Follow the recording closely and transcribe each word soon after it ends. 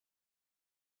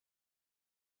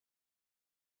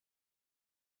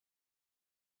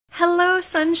Hello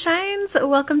sunshines,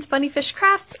 welcome to BunniPhish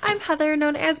Crafts. I'm Heather,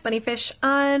 known as BunniPhish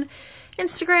on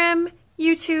Instagram,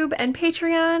 YouTube, and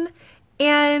Patreon.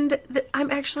 And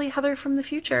I'm actually Heather from the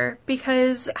future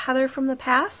because Heather from the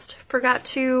past forgot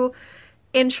to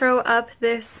intro up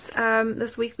this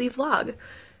this weekly vlog.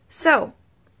 So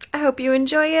I hope you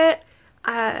enjoy it.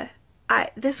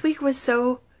 This week was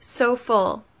so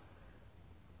full.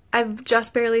 I've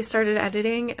just barely started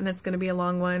editing and it's gonna be a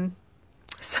long one.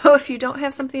 So if you don't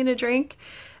have something to drink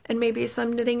and maybe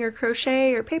some knitting or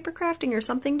crochet or paper crafting or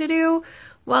something to do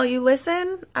while you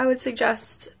listen, I would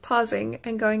suggest pausing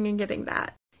and going and getting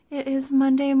that. It is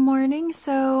Monday morning,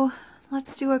 so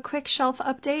let's do a quick shelf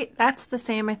update. That's the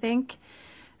same, I think.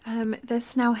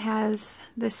 This now has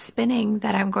this spinning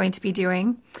that I'm going to be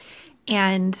doing,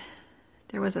 and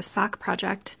there was a sock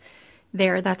project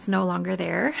there that's no longer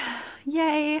there.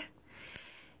 Yay!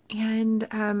 And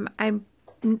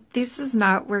this is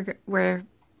not where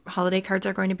holiday cards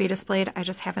are going to be displayed. I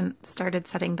just haven't started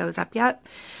setting those up yet.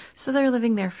 So they're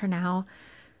living there for now.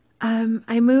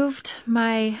 I moved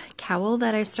my cowl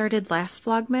that I started last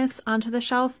Vlogmas onto the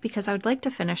shelf because I would like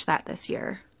to finish that this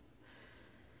year.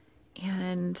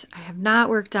 And I have not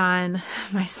worked on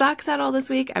my socks at all this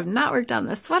week. I've not worked on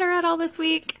the sweater at all this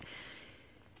week.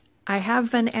 I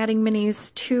have been adding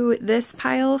minis to this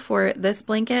pile for this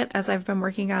blanket as I've been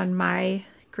working on my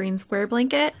green square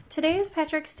blanket. Today is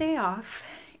Patrick's day off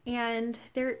and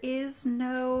there is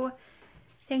no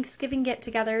Thanksgiving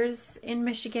get-togethers in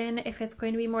Michigan if it's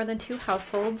going to be more than 2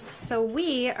 households, so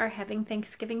we are having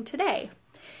Thanksgiving today.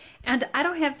 And I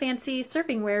don't have fancy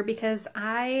servingware because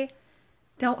I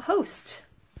don't host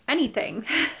anything.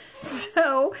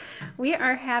 So we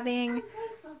are having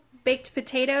baked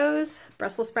potatoes,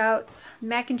 Brussels sprouts,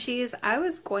 mac and cheese. I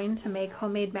was going to make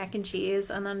homemade mac and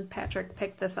cheese and then Patrick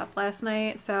picked this up last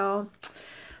night, so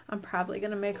I'm probably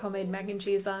gonna make homemade mac and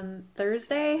cheese on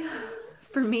Thursday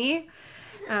for me.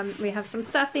 We have some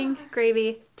stuffing,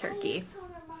 gravy, turkey.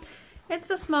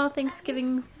 It's a small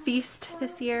Thanksgiving feast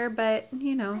this year, but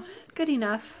you know, good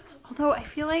enough. Although I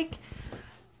feel like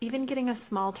even getting a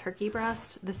small turkey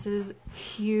breast, this is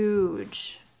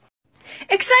huge.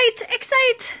 Excite!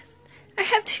 Excite! I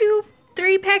have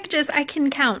 3 packages I can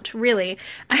count, really.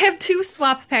 I have 2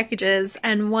 swap packages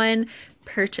and 1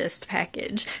 purchased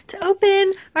package to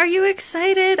open. Are you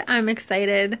excited? I'm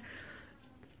excited.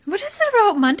 What is it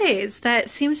about Mondays that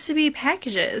seems to be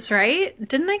packages, right?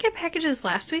 Didn't I get packages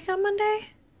last week on Monday?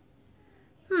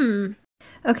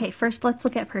 Okay, first let's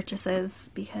look at purchases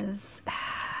because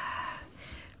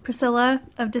Priscilla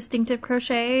of Distinctive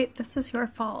Crochet, this is your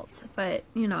fault, but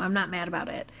you know, I'm not mad about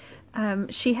it.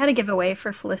 She had a giveaway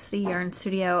for Felicity Yarn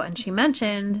Studio and she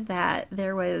mentioned that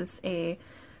there was a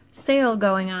sale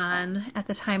going on at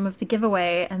the time of the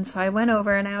giveaway, and so I went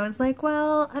over and I was like,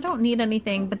 well, I don't need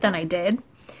anything, but then I did,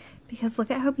 because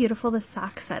look at how beautiful this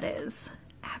sock set is.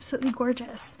 Absolutely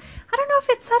gorgeous. I don't know if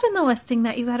it said in the listing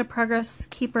that you got a progress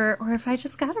keeper or if I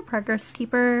just got a progress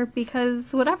keeper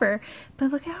because whatever,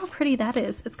 but look at how pretty that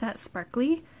is. It's got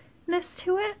sparkliness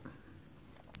to it.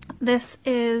 This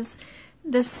is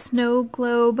the Snow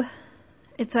Globe.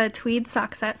 It's a tweed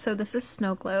sock set, so this is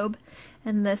Snow Globe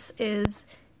and this is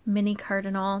Mini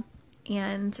Cardinal,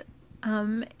 and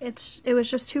it was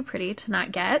just too pretty to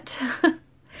not get.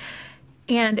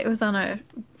 And it was on a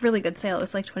really good sale. It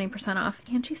was like 20% off.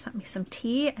 And she sent me some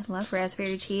tea. I love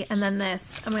raspberry tea. And then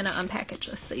this, I'm going to unpackage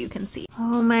this so you can see.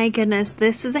 Oh my goodness.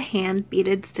 This is a hand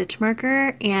beaded stitch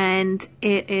marker. And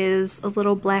it is a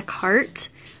little black heart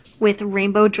with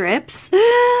rainbow drips.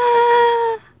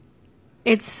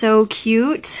 It's so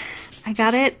cute. I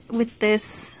got it with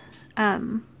this,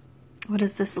 what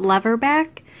is this, lever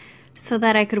back, so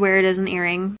that I could wear it as an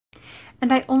earring.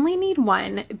 And I only need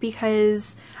 1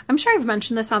 because I'm sure I've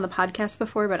mentioned this on the podcast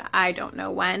before, but I don't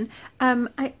know when.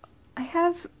 I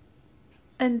have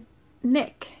a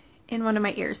nick in one of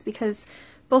my ears because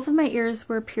both of my ears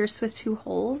were pierced with 2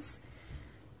 holes,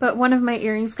 but one of my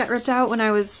earrings got ripped out when I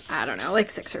was, I don't know,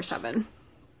 like 6 or 7.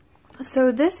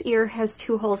 So this ear has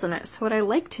 2 holes in it. So what I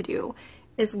like to do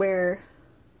is wear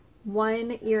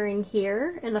 1 earring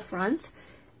here in the front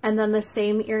and then the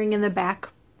same earring in the back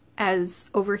as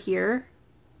over here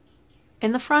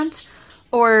in the front,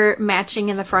 or matching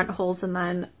in the front holes and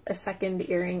then a second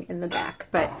earring in the back.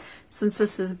 But since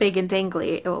this is big and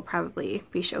dangly, it will probably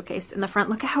be showcased in the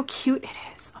front. Look at how cute it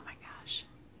is. Oh my gosh.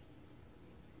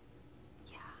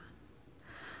 Yeah.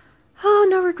 Oh,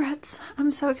 no regrets.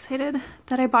 I'm so excited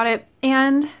that I bought it.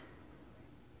 And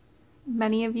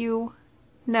many of you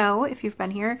know, if you've been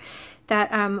here,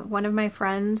 that one of my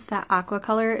friends, that aqua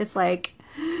color is like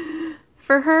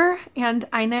for her, and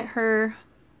I knit her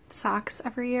socks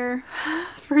every year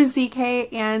for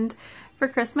ZK and for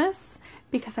Christmas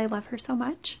because I love her so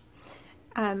much.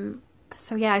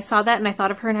 So yeah, I saw that and I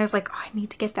thought of her and I was like, oh, I need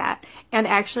to get that. And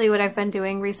actually what I've been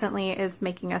doing recently is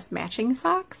making us matching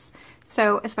socks.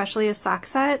 So especially a sock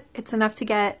set, it's enough to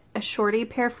get a shorty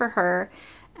pair for her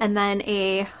and then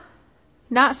a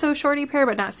not so shorty pair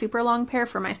but not super long pair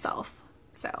for myself.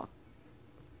 So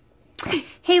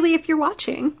Haley, if you're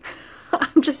watching,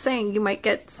 I'm just saying you might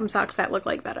get some socks that look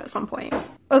like that at some point.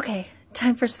 Okay,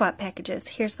 time for swap packages.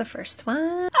 Here's the first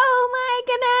one. Oh my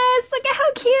goodness, look at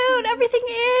how cute everything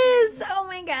is. Oh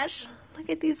my gosh, look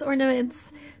at these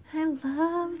ornaments. I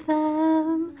love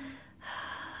them.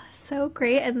 So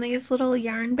great, and these little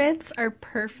yarn bits are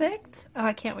perfect. Oh,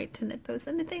 I can't wait to knit those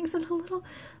into things. And a little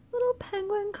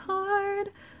penguin card.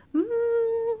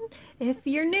 If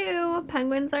you're new,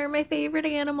 penguins are my favorite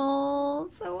animal,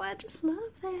 so I just love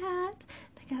that.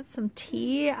 I got some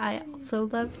tea. I also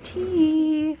love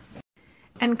tea.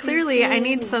 And clearly I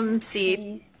need some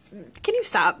seed. Can you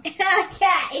stop?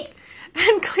 Okay.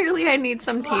 And clearly I need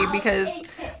some tea because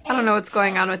I don't know what's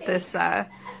going on with this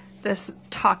this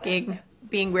talking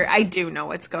being weird. I do know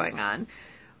what's going on.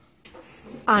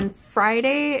 On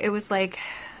Friday it was like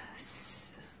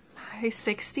high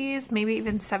 60s, maybe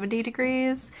even 70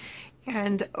 degrees.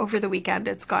 And over the weekend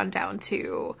it's gone down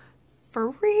to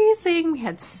freezing. We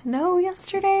had snow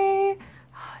yesterday.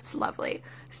 Oh, it's lovely.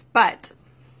 But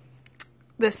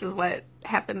this is what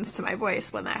happens to my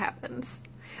voice when that happens.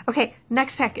 Okay,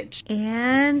 next package.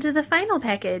 And the final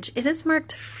package. It is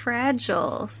marked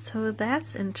fragile, so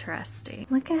that's interesting.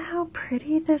 Look at how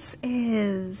pretty this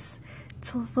is.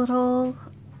 It's a little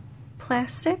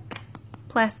plastic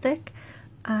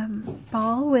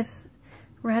ball with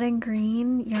red and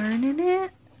green yarn in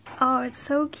it. Oh, it's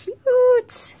so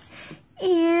cute.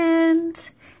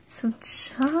 And some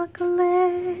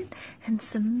chocolate and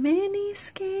some mini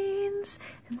skeins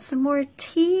and some more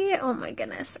tea. Oh my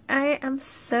goodness, I am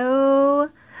so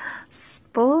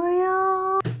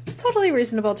spoiled. It's totally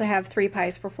reasonable to have 3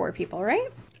 pies for 4 people, right?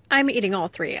 I'm eating all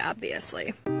 3,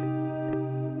 obviously.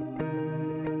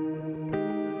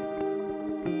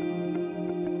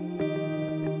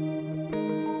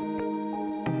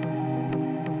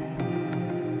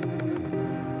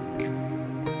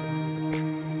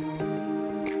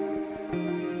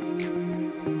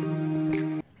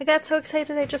 I got so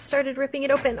excited I just started ripping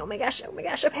it open. Oh my gosh,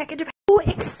 a package. Oh,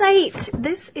 excite!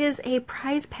 This is a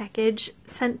prize package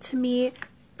sent to me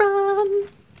from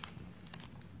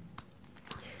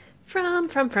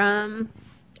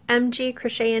MG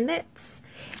Crochet and Knits.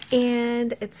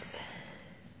 And it's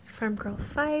from Girl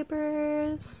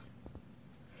Fibers.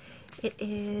 It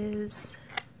is...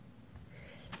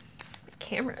 My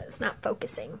camera is not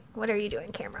focusing. What are you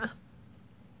doing, camera?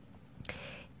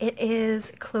 It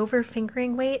is Clover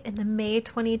Fingering Weight in the May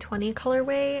 2020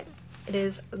 colorway. It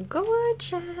is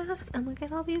gorgeous. And look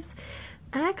at all these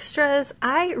extras.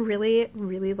 I really,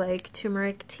 really like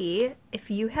turmeric tea. If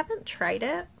you haven't tried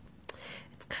it,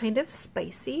 it's kind of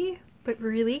spicy, but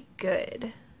really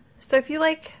good. So if you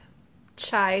like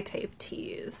chai type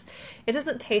teas, it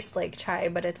doesn't taste like chai,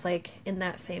 but it's like in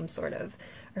that same sort of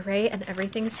array. And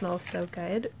everything smells so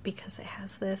good because it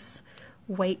has this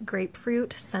white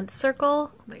grapefruit scent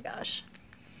circle. Oh my gosh,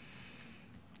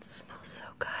 it smells so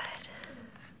good.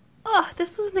 Oh,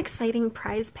 this is an exciting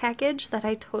prize package that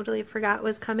I totally forgot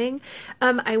was coming.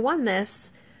 I won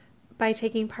this by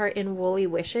taking part in Woolly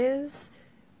Wishes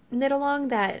knit along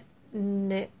that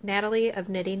Natalie of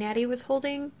Knitty Natty was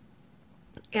holding,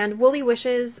 and Woolly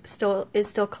Wishes is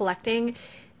still collecting.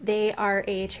 They are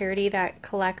a charity that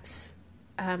collects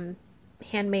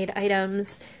handmade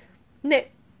items,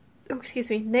 knit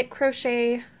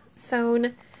crochet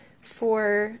sewn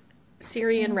for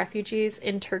Syrian refugees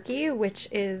in Turkey, which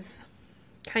is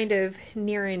kind of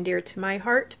near and dear to my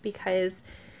heart because,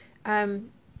 well,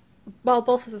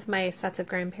 both of my sets of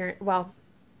grandparents, well,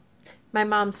 my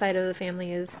mom's side of the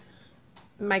family is,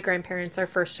 my grandparents are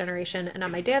first generation, and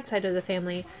on my dad's side of the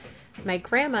family, my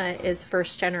grandma is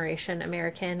first generation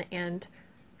American, and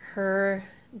her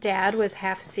dad was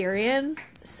half Syrian,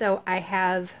 so I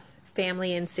have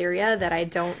family in Syria that I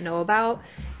don't know about.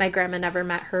 My grandma never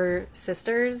met her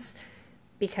sisters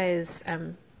because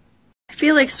I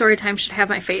feel like story time should have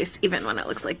my face even when it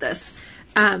looks like this.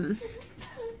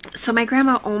 So my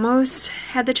grandma almost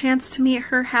had the chance to meet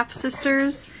her half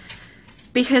sisters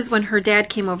because when her dad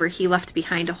came over, he left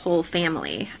behind a whole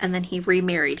family and then he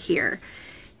remarried here,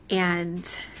 and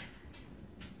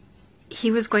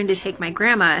he was going to take my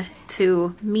grandma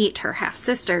to meet her half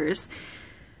sisters,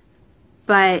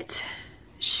 but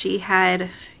she had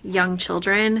young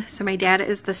children. So my dad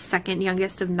is the second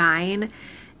youngest of 9,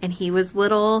 and he was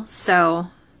little, so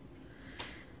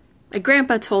my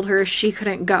grandpa told her she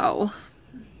couldn't go,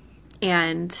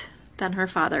 and then her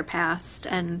father passed,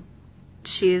 and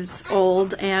she's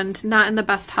old and not in the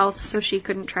best health, so she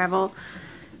couldn't travel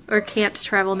or can't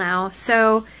travel now.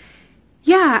 So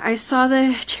yeah, I saw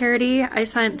the charity. I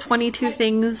sent 22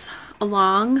 things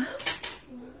along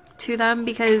to them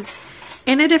because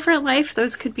in a different life,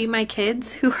 those could be my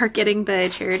kids who are getting the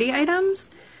charity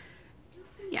items.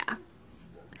 Yeah.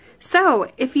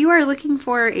 So if you are looking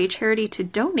for a charity to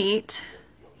donate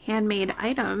handmade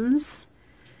items,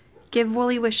 give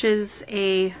Woolly Wishes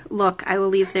a look. I will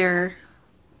leave their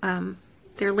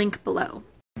link below.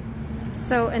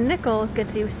 So a nickel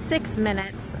gets you 6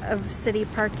 minutes of city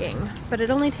parking, but it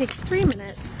only takes 3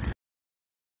 minutes.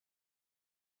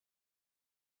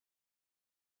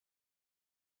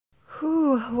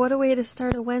 Whew, what a way to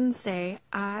start a Wednesday.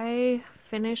 I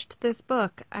finished this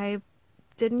book. I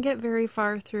didn't get very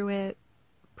far through it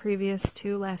previous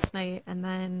to last night, and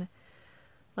then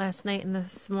last night and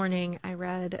this morning I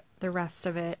read the rest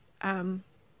of it.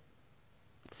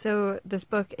 So this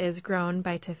book is Grown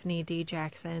by Tiffany D.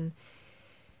 Jackson,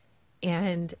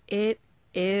 and it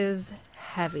is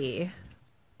heavy.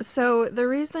 So the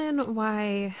reason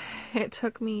why it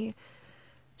took me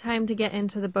time to get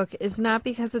into the book is not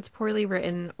because it's poorly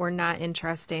written or not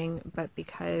interesting, but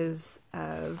because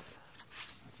of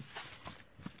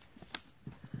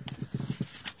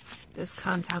this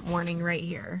content warning right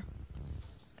here.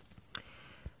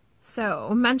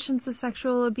 So, mentions of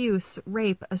sexual abuse,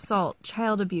 rape, assault,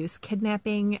 child abuse,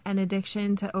 kidnapping, and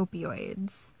addiction to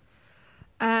opioids.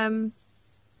 And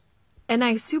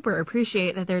I super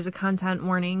appreciate that there's a content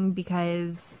warning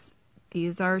because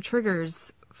these are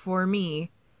triggers for me.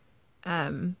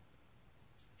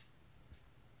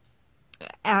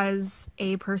 As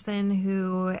a person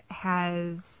who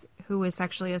was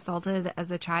sexually assaulted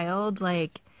as a child,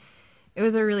 like, it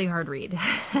was a really hard read.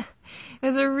 It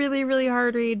was a really, really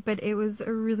hard read, but it was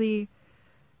a really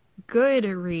good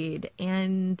read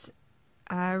and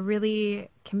a really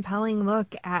compelling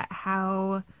look at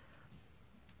how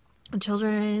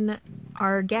children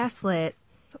are gaslit.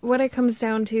 What it comes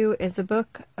down to is a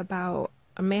book about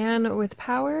a man with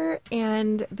power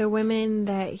and the women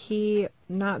that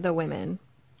not the women,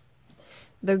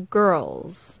 the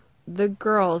girls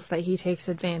that he takes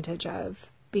advantage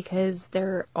of, because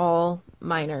they're all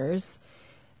minors.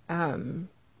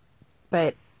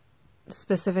 But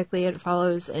specifically it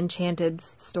follows Enchanted's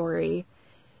story.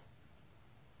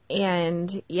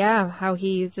 And yeah, how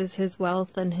he uses his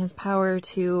wealth and his power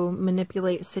to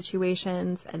manipulate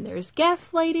situations. And there's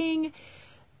gaslighting,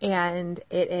 and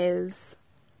it is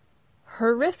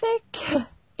horrific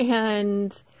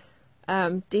and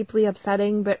deeply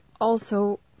upsetting, but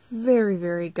also very,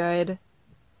 very good.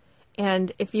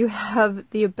 And if you have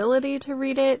the ability to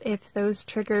read it, if those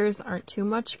triggers aren't too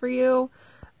much for you,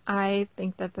 I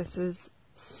think that this is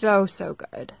so, so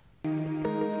good.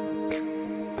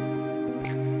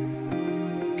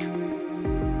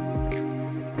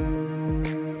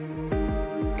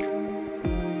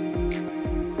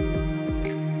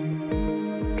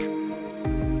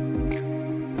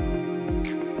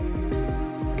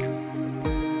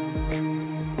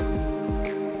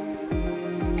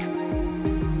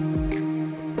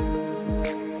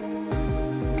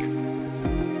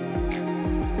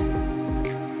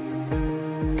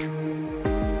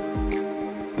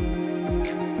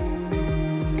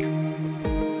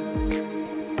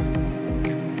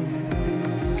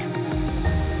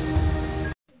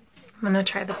 I'm gonna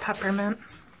try the peppermint.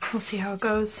 We'll see how it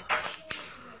goes.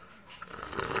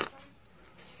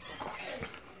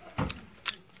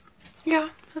 Yeah,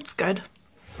 that's good.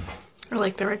 I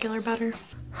like the regular better.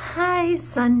 Hi,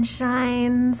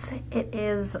 sunshines. It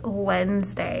is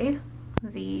Wednesday,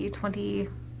 the 24th,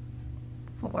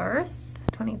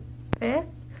 25th,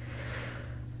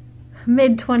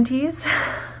 mid-20s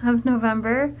of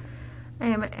November. I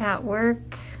am at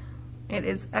work. It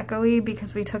is echoey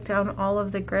because we took down all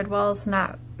of the grid walls,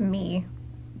 not me.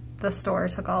 The store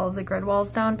took all of the grid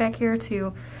walls down back here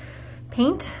to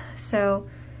paint. So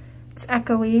it's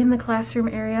echoey in the classroom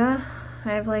area.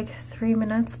 I have like 3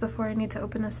 minutes before I need to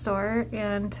open the store,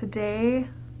 and today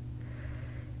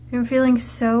I'm feeling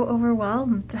so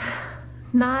overwhelmed.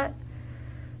 Not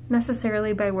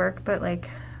necessarily by work, but like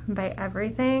by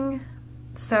everything.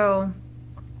 So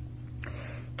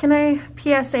can I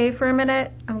PSA for a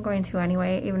minute? I'm going to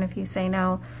anyway, even if you say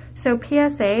no. So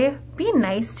PSA, be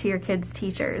nice to your kids'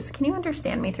 teachers. Can you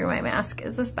understand me through my mask?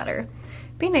 Is this better?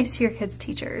 Be nice to your kids'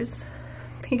 teachers.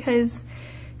 Because,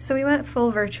 so we went full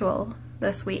virtual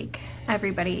this week,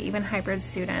 everybody, even hybrid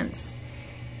students.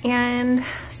 And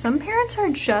some parents are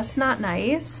just not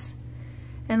nice.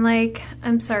 And like,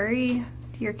 I'm sorry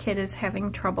your kid is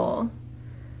having trouble.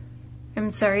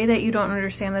 I'm sorry that you don't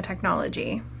understand the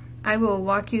technology. I will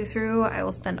walk you through. I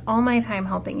will spend all my time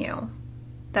helping you.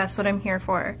 That's what I'm here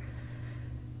for.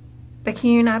 But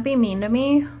can you not be mean to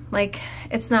me? Like,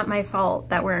 it's not my fault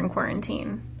that we're in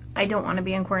quarantine. I don't want to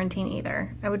be in quarantine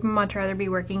either. I would much rather be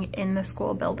working in the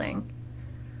school building,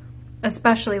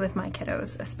 especially with my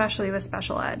kiddos, especially with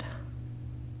special ed.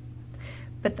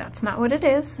 But that's not what it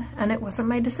is, and it wasn't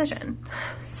my decision.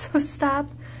 So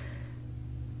stop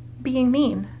being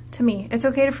mean to me. It's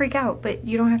okay to freak out, but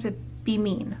you don't have to be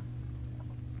mean.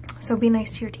 So be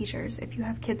nice to your teachers if you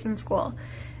have kids in school.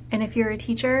 And if you're a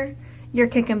teacher, you're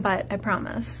kicking butt, I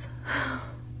promise.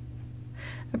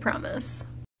 I promise.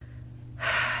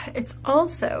 It's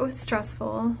also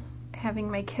stressful having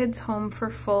my kids home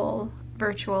for full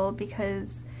virtual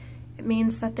because it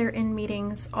means that they're in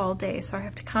meetings all day. So I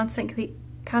have to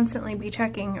constantly be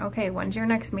checking, okay, when's your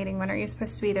next meeting? When are you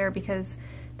supposed to be there? Because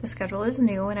the schedule is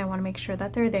new and I want to make sure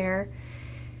that they're there.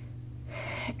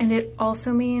 And it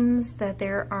also means that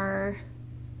there are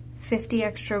 50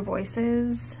 extra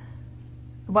voices.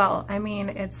 Well, I mean,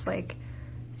 it's like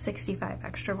 65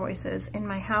 extra voices in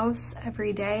my house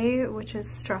every day, which is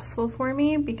stressful for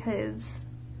me because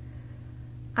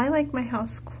I like my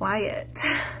house quiet.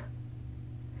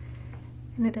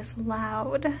 And it is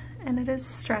loud and it is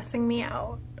stressing me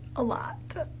out a lot.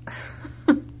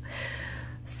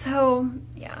 So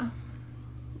yeah,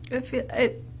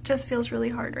 it just feels really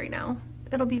hard right now.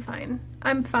 It'll be fine.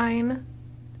 I'm fine.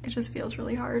 It just feels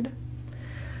really hard.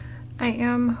 I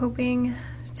am hoping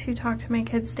to talk to my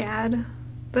kid's dad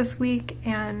this week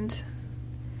and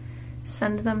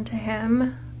send them to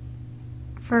him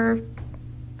for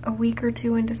a week or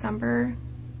two in December.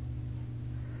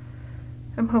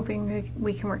 I'm hoping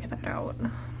we can work that out.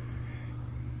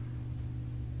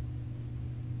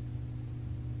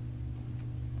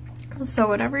 So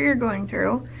whatever you're going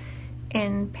through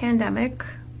in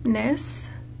pandemic-ness,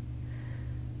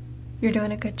 you're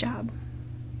doing a good job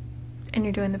and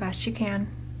you're doing the best you can.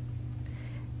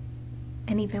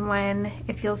 And even when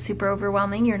it feels super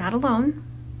overwhelming, you're not alone.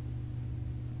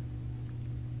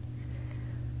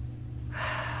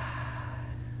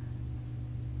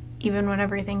 Even when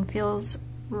everything feels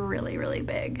really, really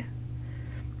big.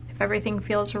 If everything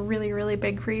feels really, really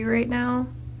big for you right now,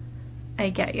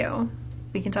 I get you.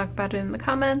 We can talk about it in the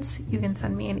comments. You can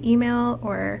send me an email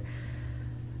or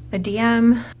a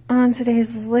DM. On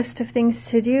today's list of things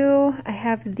to do, I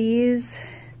have these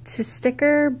to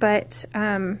sticker, but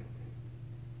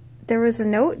there was a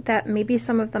note that maybe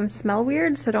some of them smell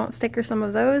weird, so don't sticker some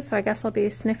of those. So I guess I'll be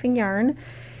sniffing yarn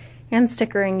and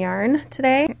stickering yarn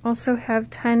today. I also have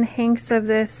 10 hanks of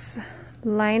this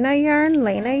Lena yarn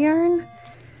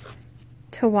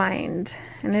to wind,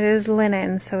 and it is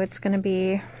linen, so it's going to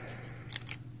be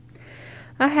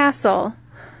a hassle.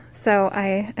 So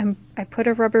I put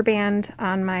a rubber band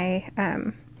on my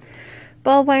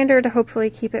ball winder to hopefully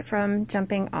keep it from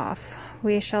jumping off.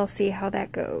 We shall see how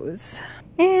that goes.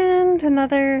 And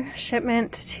another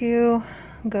shipment to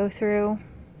go through.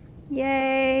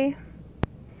 Yay!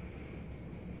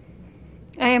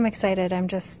 I am excited. I'm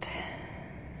just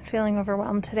feeling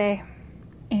overwhelmed today.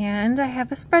 And I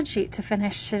have a spreadsheet to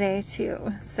finish today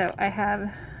too. So I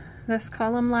have this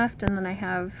column left, and then I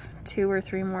have 2 or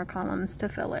 3 more columns to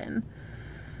fill in.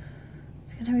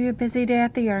 It's gonna be a busy day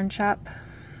at the yarn shop,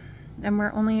 and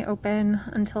we're only open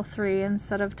until 3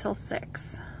 instead of till 6.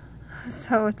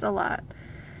 So it's a lot.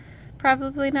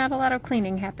 Probably not a lot of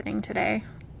cleaning happening today,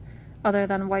 other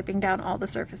than wiping down all the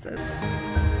surfaces.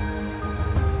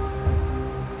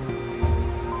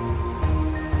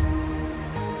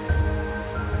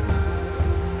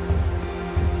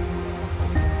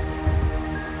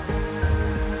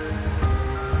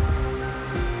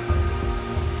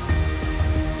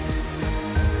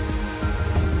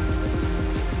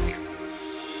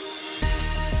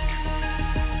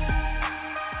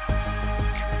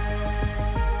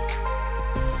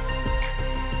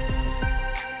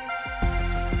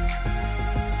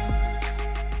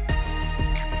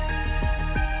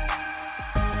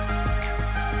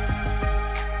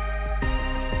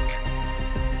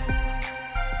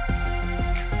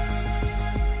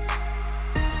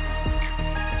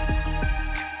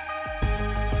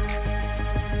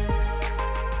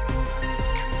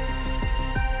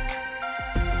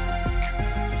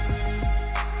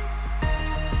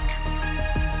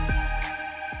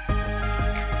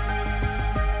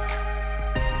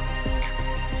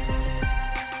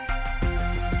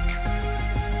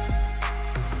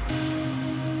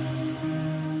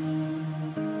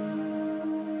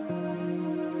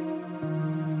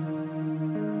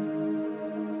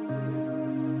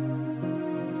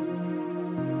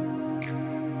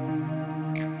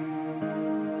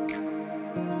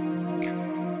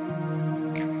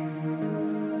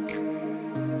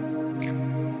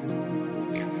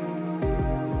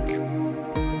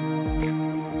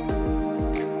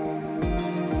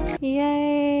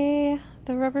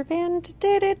 rubber band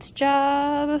did its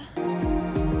job.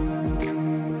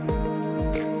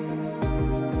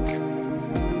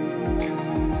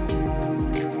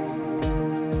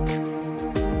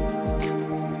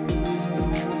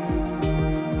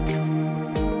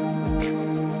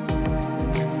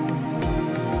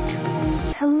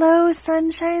 Hello,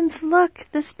 sunshines. Look,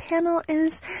 this panel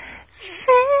is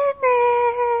finished.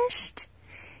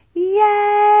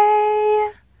 Yay!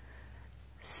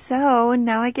 So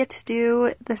now I get to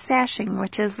do the sashing,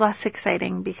 which is less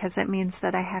exciting because it means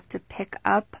that I have to pick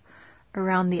up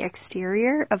around the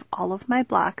exterior of all of my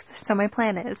blocks. So my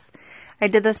plan is, I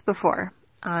did this before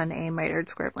on a mitered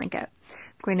square blanket.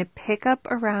 I'm going to pick up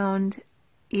around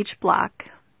each block,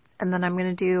 and then I'm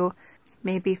going to do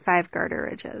maybe 5 garter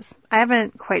ridges. I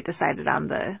haven't quite decided on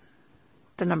the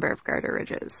number of garter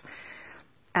ridges.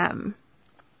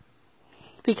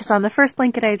 Because on the first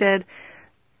blanket I did,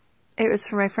 it was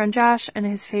for my friend Josh, and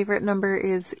his favorite number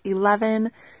is 11.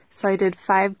 So I did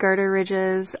 5 garter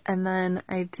ridges, and then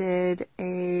I did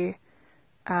a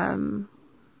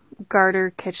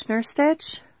garter Kitchener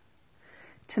stitch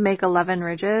to make 11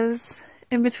 ridges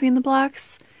in between the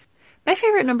blocks. My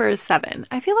favorite number is 7.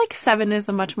 I feel like 7 is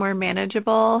a much more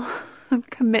manageable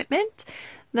commitment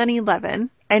than 11.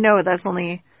 I know that's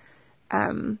only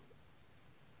 4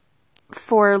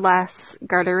 less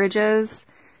garter ridges,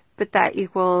 but that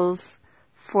equals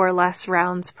 4 less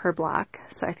rounds per block.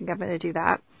 So I think I'm going to do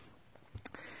that.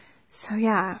 So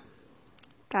yeah,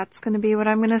 that's going to be what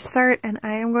I'm going to start, and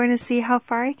I am going to see how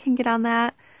far I can get on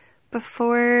that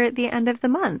before the end of the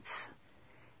month.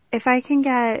 If I can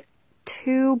get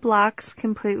 2 blocks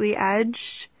completely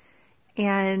edged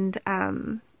and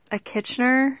a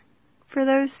Kitchener for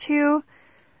those 2,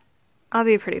 I'll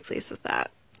be pretty pleased with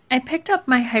that. I picked up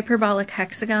my hyperbolic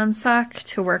hexagon sock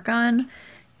to work on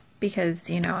because,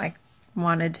 you know, I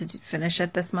wanted to finish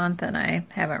it this month and I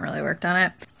haven't really worked on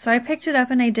it. So I picked it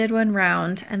up and I did 1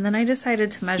 round, and then I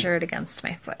decided to measure it against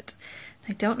my foot.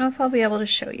 I don't know if I'll be able to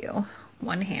show you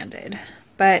one-handed,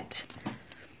 but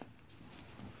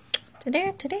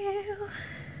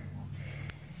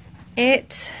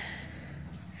it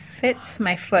fits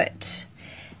my foot,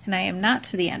 and I am not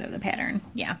to the end of the pattern.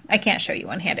 Yeah, I can't show you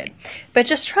one-handed, but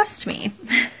just trust me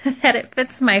that it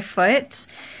fits my foot.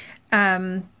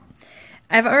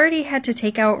 I've already had to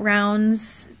take out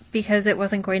rounds because it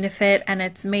wasn't going to fit, and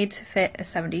it's made to fit a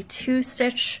 72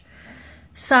 stitch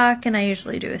sock, and I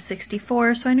usually do a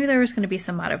 64, so I knew there was going to be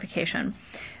some modification.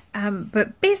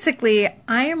 But basically,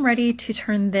 I am ready to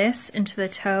turn this into the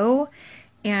toe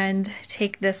and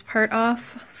take this part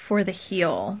off for the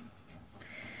heel.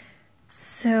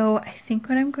 So I think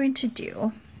what I'm going to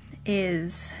do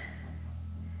is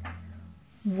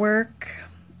work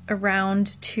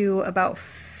around to about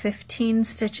 15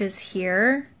 stitches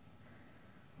here,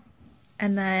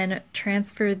 and then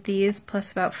transfer these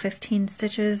plus about 15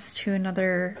 stitches to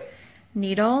another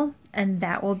needle, and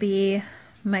that will be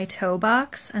my toe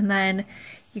box. And then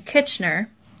you Kitchener.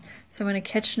 So I'm going to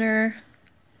Kitchener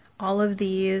all of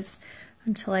these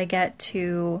until I get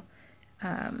to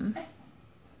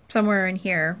somewhere in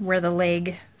here where the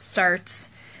leg starts.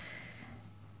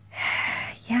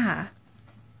 Yeah.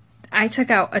 I took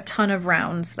out a ton of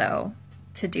rounds though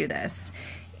to do this.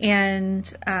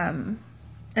 And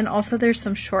also there's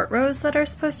some short rows that are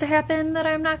supposed to happen that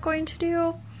I'm not going to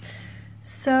do.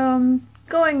 So I'm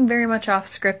going very much off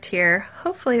script here.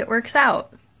 Hopefully it works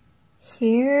out.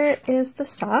 Here is the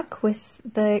sock with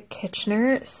the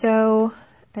Kitchener. So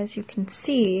as you can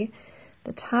see,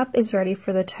 the top is ready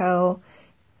for the toe,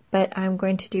 but I'm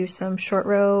going to do some short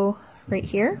row right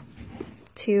here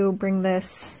to bring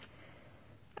this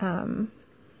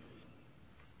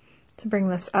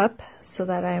up so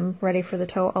that I'm ready for the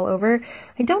toe all over.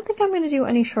 I don't think I'm going to do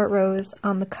any short rows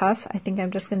on the cuff. I think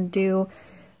I'm just going to do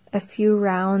a few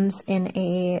rounds in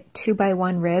a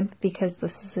 2x1 rib because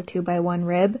this is a 2x1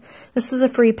 rib. This is a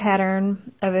free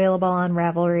pattern available on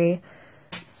Ravelry.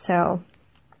 So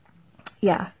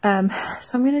yeah,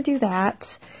 so I'm going to do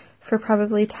that for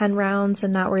probably 10 rounds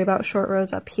and not worry about short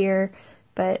rows up here,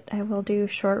 but I will do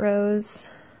short rows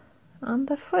on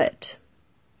the foot.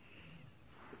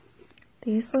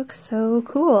 These look so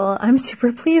cool. I'm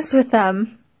super pleased with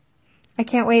them. I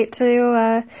can't wait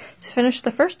to finish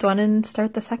the first one and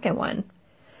start the second one.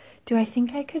 Do I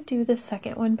think I could do the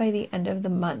second one by the end of the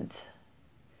month?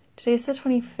 Today's the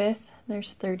 25th.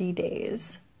 There's 30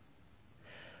 days.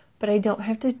 But I don't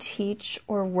have to teach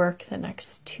or work the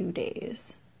next 2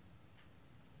 days.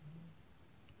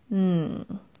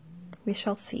 We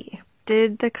shall see.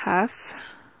 Did the cuff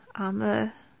on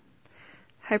the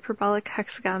hyperbolic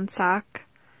hexagon sock.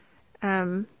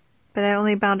 but I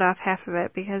only bound off half of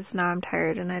it because now I'm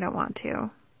tired and I don't want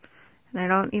to. And I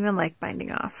don't even like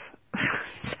binding off.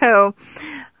 So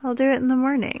I'll do it in the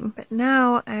morning. But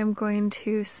now I'm going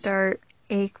to start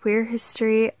A Queer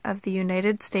History of the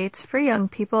United States for Young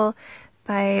People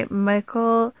by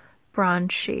Michael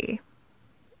Bronshi,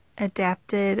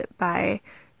 adapted by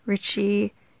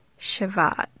Richie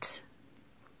Chevat.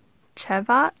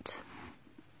 Chevat?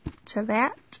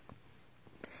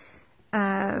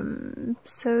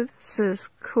 So this is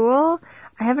cool.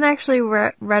 I haven't actually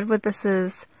read what this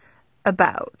is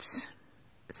about.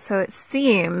 So it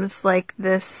seems like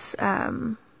this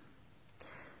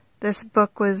this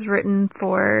book was written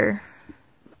for,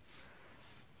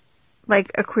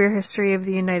 like, A Queer History of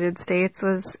the United States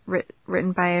was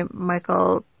written by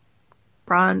Michael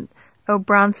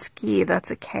Bronski.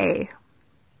 That's a K.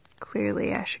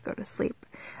 Clearly I should go to sleep.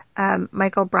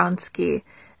 Michael Bronski,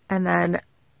 and then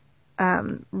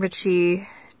Richie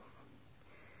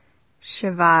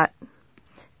Chevat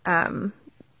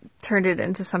turned it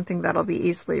into something that'll be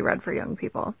easily read for young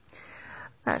people.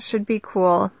 That should be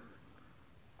cool.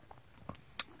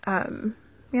 Yeah, I'm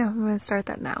going to start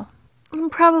that now. I'll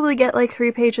probably get like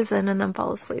 3 pages in and then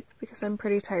fall asleep because I'm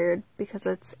pretty tired because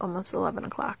it's almost 11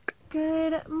 o'clock.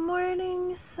 Good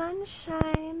morning,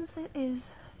 sunshines. It is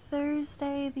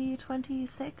Thursday, the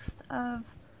 26th of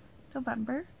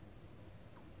November,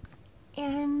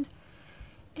 and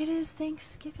it is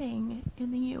Thanksgiving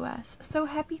in the U.S. So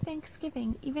happy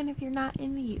Thanksgiving, even if you're not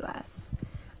in the U.S.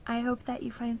 I hope that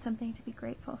you find something to be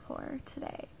grateful for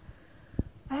today.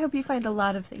 I hope you find a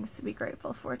lot of things to be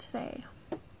grateful for today.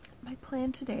 My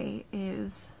plan today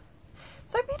is,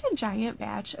 so I made a giant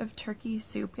batch of turkey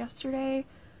soup yesterday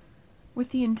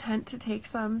with the intent to take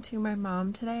some to my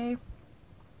mom today,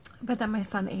 but then my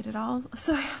son ate it all,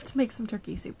 so I have to make some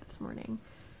turkey soup this morning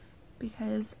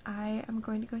because I am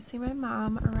going to go see my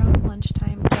mom around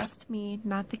lunchtime, just me,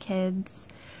 not the kids.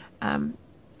 I'm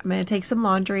going to take some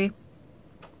laundry,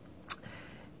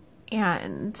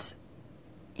 and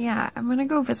yeah, I'm going to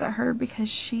go visit her because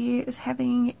she is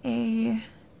having a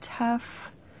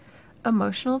tough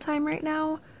emotional time right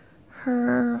now.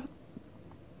 Her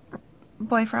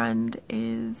boyfriend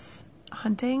is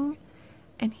hunting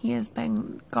and he has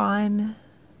been gone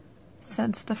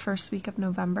since the first week of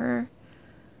November.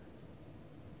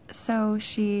 So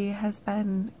she has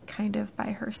been kind of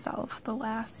by herself the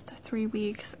last 3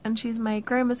 weeks, and she's my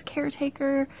grandma's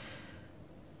caretaker,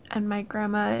 and my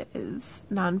grandma is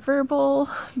nonverbal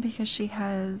because she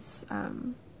has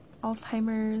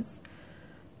Alzheimer's,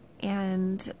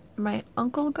 and my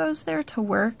uncle goes there to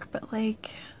work, but like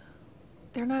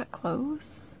they're not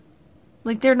close.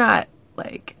 Like they're not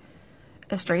like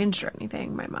estranged or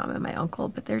anything, my mom and my uncle,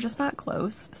 but they're just not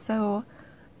close. So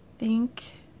I think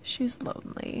she's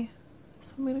lonely.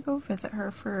 So I'm gonna go visit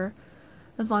her for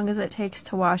as long as it takes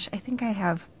to wash. I think I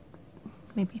have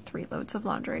maybe 3 loads of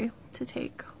laundry to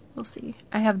take. We'll see.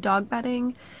 I have dog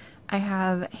bedding, I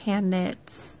have hand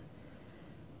knits,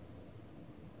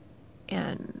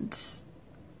 and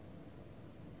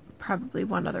probably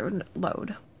 1 other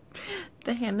load.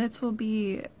 The hand knits will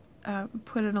be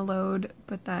put in a load,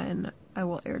 but then I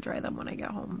will air dry them when I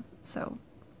get home. So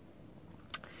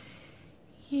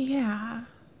yeah,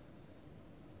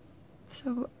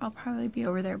 so I'll probably be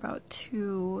over there about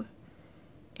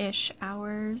 2-ish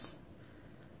hours,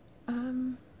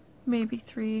 maybe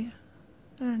 3,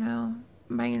 I don't know.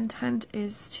 My intent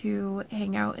is to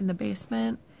hang out in the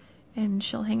basement and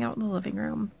she'll hang out in the living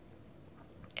room.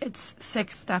 It's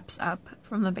 6 steps up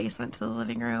from the basement to the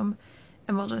living room,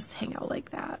 and we'll just hang out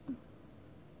like that.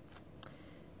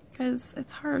 Because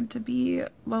it's hard to be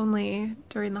lonely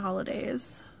during the holidays.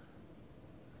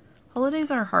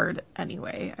 Holidays are hard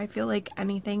anyway. I feel like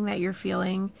anything that you're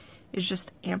feeling is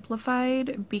just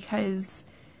amplified because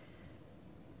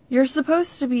you're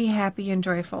supposed to be happy and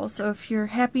joyful. So if you're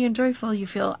happy and joyful, you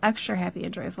feel extra happy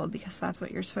and joyful because that's what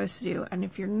you're supposed to do. And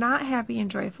if you're not happy and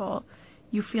joyful,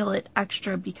 you feel it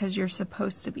extra because you're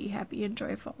supposed to be happy and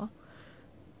joyful.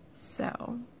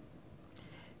 So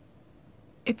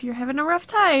if you're having a rough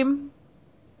time,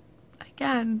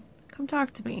 again, come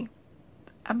talk to me.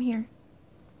 I'm here.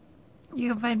 You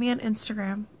can find me on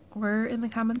Instagram or in the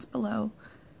comments below.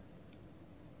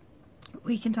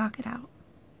 We can talk it out.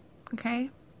 Okay?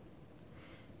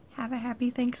 Have a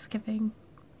happy Thanksgiving.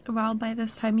 Well, by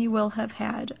this time you will have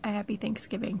had a happy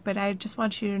Thanksgiving, but I just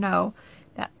want you to know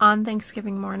that on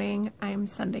Thanksgiving morning, I am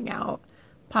sending out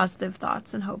positive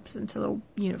thoughts and hopes into the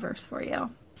universe for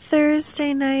you.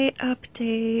 Thursday night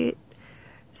update.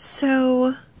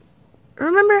 So,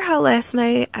 remember how last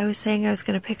night I was saying I was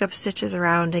going to pick up stitches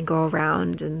around and go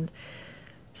around and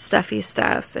stuffy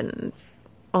stuff and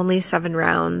only 7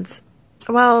 rounds.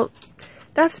 Well,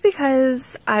 that's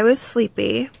because I was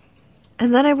sleepy,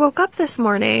 and then I woke up this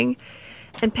morning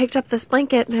and picked up this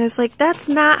blanket, and I was like, that's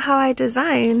not how I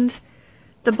designed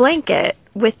the blanket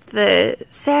with the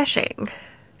sashing.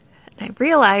 And I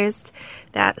realized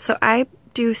that, so I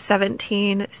do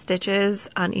 17 stitches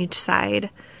on each side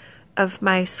of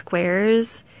my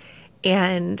squares,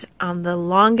 and on the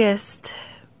longest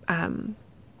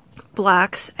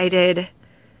blocks I did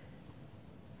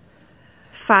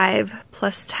 5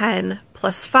 plus 10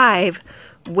 plus 5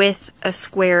 with a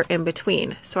square in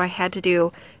between. So I had to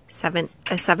do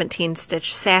a 17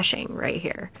 stitch sashing right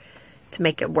here to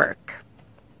make it work.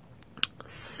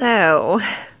 So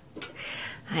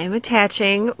I am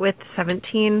attaching with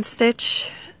 17 stitches,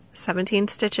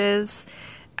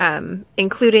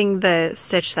 including the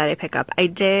stitch that I pick up. I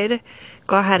did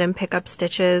go ahead and pick up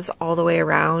stitches all the way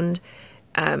around,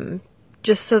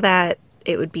 just so that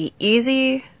it would be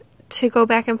easy to go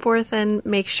back and forth and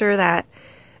make sure that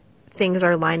things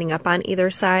are lining up on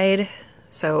either side.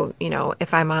 So, you know,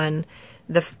 if I'm on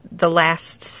the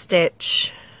last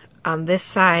stitch on this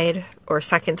side, or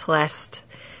second to last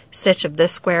stitch of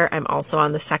this square, I'm also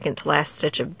on the second to last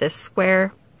stitch of this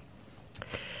square.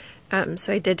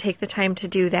 So I did take the time to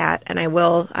do that, and I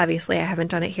will, obviously I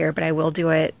haven't done it here, but I will do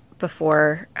it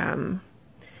before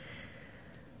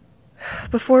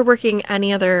working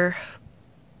any other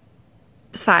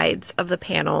sides of the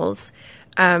panels.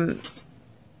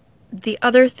 The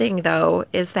other thing though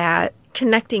is that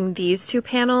connecting these two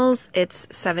panels, it's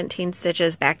 17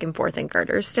 stitches back and forth in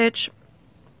garter stitch.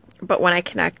 But when I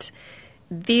connect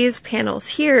these panels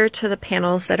here to the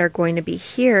panels that are going to be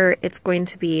here, it's going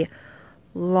to be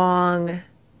long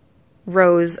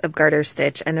rows of garter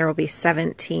stitch, and there will be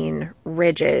 17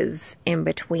 ridges in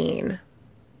between.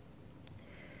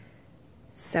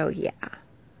 So yeah.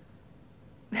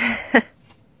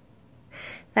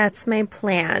 That's my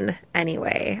plan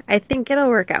anyway. I think it'll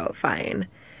work out fine,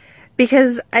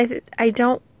 because I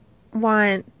don't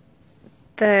want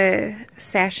the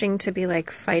sashing to be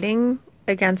like fighting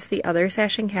against the other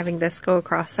sashing, having this go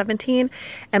across 17,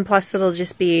 and plus it'll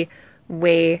just be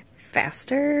way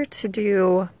faster to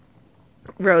do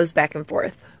rows back and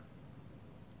forth.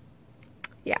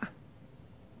 Yeah.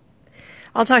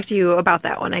 I'll talk to you about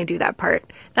that when I do that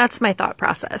part. That's my thought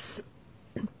process.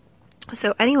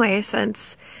 So anyway,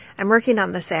 since I'm working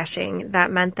on the sashing,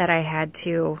 that meant that I had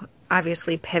to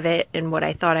obviously pivot in what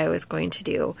I thought I was going to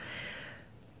do.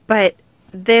 But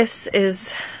this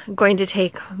is going to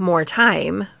take more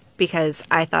time, because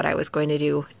I thought I was going to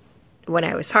do, when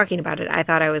I was talking about it, I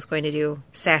thought I was going to do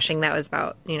sashing that was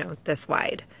about, you know, this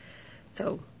wide.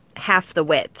 So half the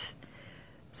width.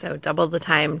 So double the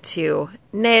time to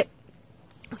knit.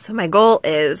 So my goal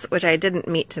is, which I didn't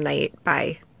meet tonight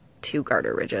by 2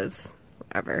 garter ridges,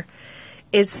 whatever,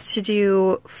 is to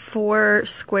do 4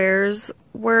 squares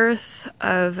worth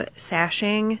of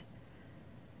sashing,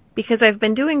 because I've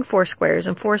been doing 4 squares,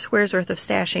 and 4 squares worth of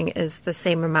sashing is the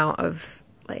same amount of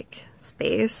like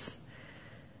space.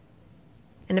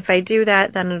 And if I do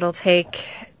that, then it'll take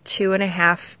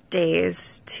 2.5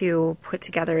 days to put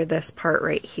together this part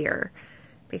right here,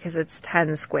 because it's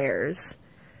 10 squares,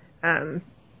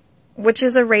 which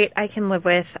is a rate I can live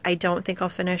with. I don't think I'll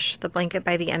finish the blanket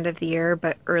by the end of the year,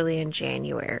 but early in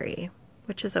January,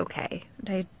 which is okay. And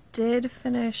I did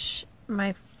finish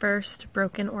my first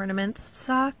broken ornaments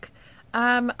sock.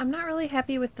 I'm not really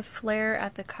happy with the flare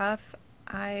at the cuff.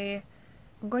 I'm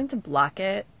going to block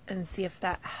it and see if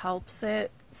that helps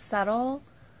it settle.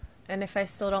 And if I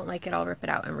still don't like it, I'll rip it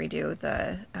out and redo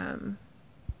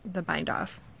the bind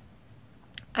off.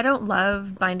 I don't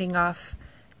love binding off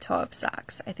toe-up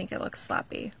socks. I think it looks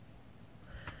sloppy.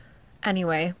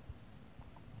 Anyway,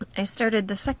 I started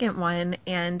the second one,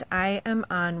 and I am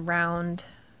on round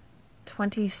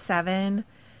 27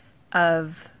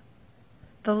 of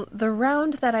the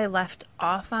round that I left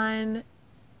off on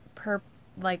per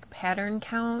like pattern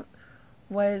count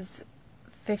was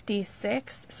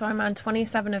 56, so I'm on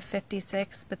 27 of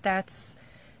 56, but that's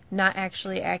not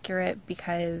actually accurate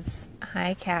because,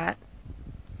 hi cat,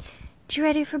 you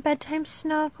ready for bedtime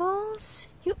snuggles?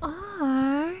 You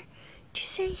are? Did you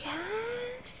say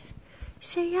yes?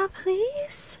 Say yeah,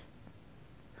 please?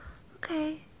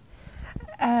 Okay.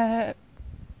 What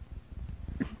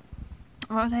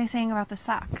was I saying about the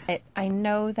sock? I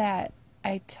know that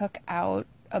I took out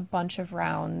a bunch of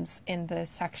rounds in the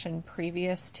section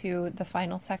previous to the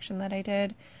final section that I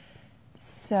did,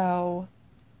 so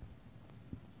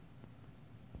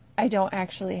I don't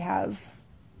actually have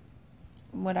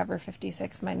whatever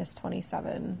 56 minus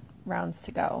 27 rounds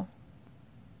to go,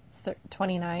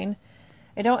 29.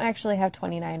 I don't actually have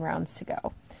 29 rounds to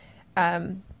go.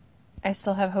 I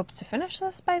still have hopes to finish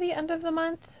this by the end of the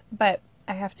month, but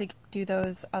I have to do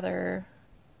those other,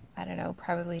 I don't know,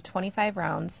 probably 25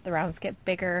 rounds. The rounds get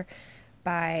bigger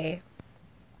by,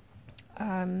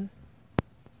 how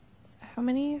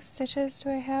many stitches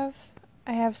do I have?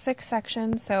 I have 6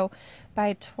 sections, so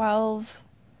by 12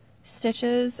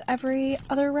 stitches every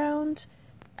other round.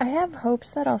 I have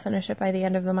hopes that I'll finish it by the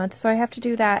end of the month, so I have to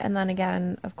do that, and then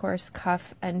again, of course,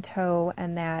 cuff and toe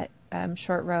and that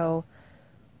short row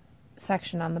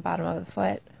section on the bottom of the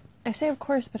foot. I say of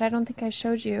course, but I don't think I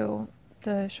showed you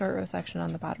the short row section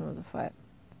on the bottom of the foot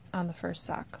on the first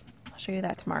sock. I'll show you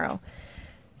that tomorrow.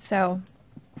 So,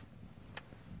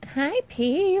 hi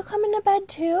P, you coming to bed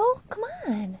too? Come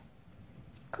on.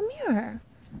 Come here.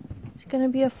 It's gonna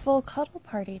be a full cuddle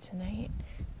party tonight.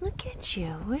 Look at you.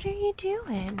 What are you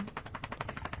doing?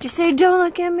 Did you say don't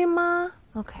look at me, Ma?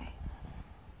 Okay.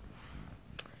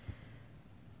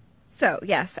 So,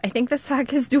 yes, I think this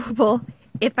sock is doable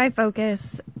if I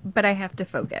focus, but I have to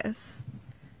focus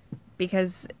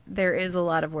because there is a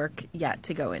lot of work yet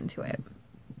to go into it.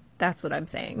 That's what I'm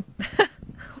saying. Oh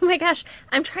my gosh,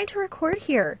 I'm trying to record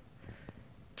here.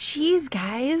 Jeez,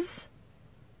 guys.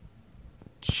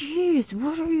 Jeez,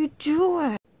 what are you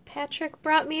doing? Patrick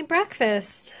brought me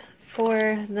breakfast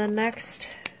for the next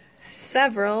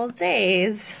several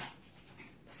days.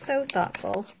 So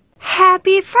thoughtful.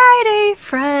 Happy Friday,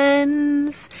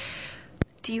 friends!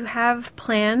 Do you have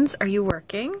plans? Are you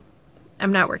working?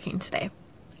 I'm not working today.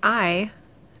 I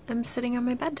am sitting on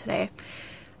my bed today.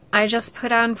 I just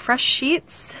put on fresh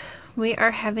sheets. We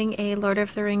are having a Lord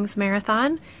of the Rings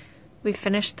marathon. We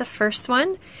finished the first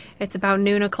one. It's about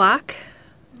noon o'clock.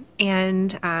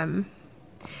 And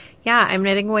yeah, I'm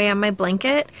knitting away on my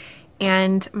blanket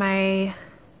and my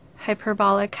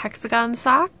hyperbolic hexagon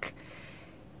sock.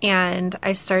 And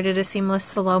I started a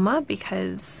seamless Saloma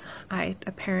because I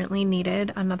apparently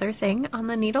needed another thing on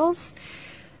the needles.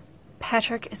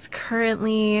 Patrick is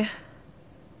currently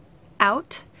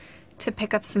out to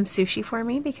pick up some sushi for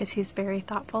me because he's very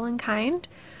thoughtful and kind.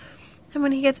 And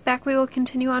when he gets back, we will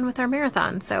continue on with our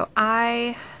marathon. So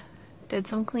I did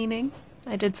some cleaning.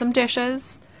 I did some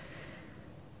dishes.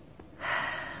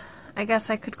 I guess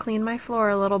I could clean my floor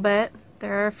a little bit.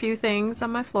 There are a few things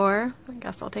on my floor. I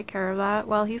guess I'll take care of that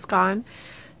while he's gone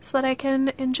so that I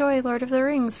can enjoy Lord of the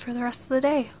Rings for the rest of the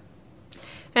day.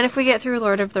 And if we get through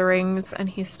Lord of the Rings and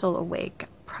he's still awake, I'll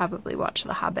probably watch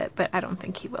The Hobbit, but I don't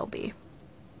think he will be.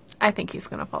 I think he's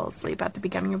going to fall asleep at the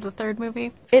beginning of the third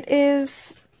movie. It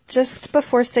is just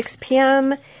before 6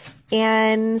 p.m.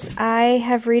 and I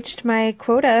have reached my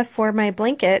quota for my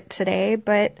blanket today,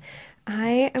 but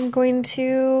I am going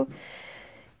to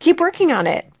keep working on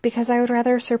it because I would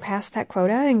rather surpass that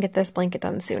quota and get this blanket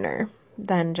done sooner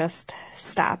than just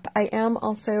stop. I am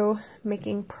also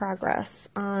making progress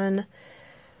on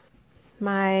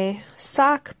my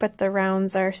sock, but the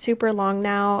rounds are super long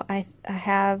now. I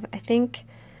have, I think,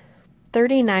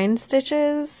 39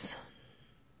 stitches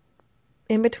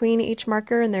in between each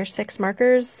marker, and there's 6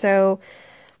 markers, so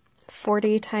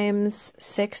 40 times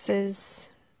 6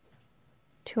 is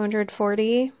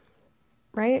 240,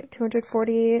 right?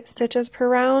 240 stitches per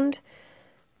round.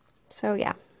 So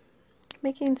yeah,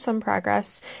 making some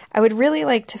progress. I would really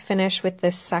like to finish with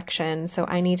this section, so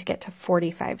I need to get to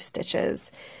 45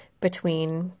 stitches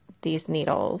between these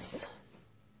needles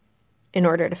in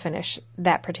order to finish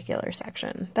that particular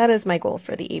section. That is my goal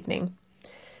for the evening.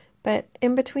 But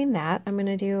in between that, I'm going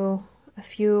to do a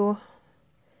few...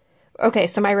 Okay,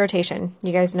 so my rotation,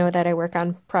 you guys know that I work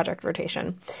on project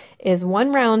rotation, is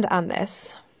 1 round on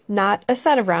this, not a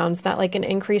set of rounds, not like an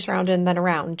increase round and then a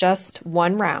round, just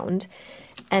 1 round,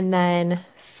 and then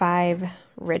 5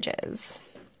 ridges.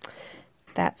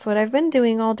 That's what I've been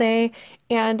doing all day,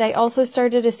 and I also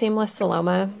started a seamless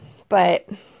Saloma, but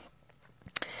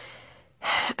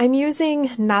I'm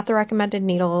using not the recommended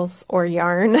needles or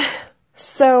yarn,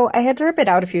 so I had to rip it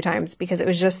out a few times because it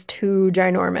was just too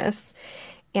ginormous.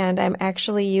 And I'm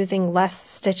actually using less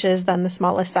stitches than the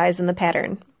smallest size in the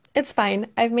pattern. It's fine.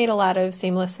 I've made a lot of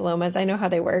seamless Salomas. I know how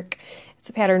they work. It's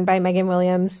a pattern by Megan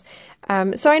Williams.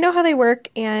 So I know how they work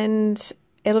and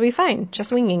it'll be fine,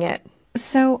 just winging it.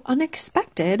 So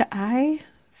unexpected, I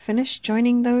finished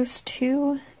joining those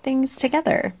 2 things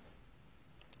together,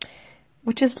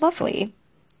 which is lovely.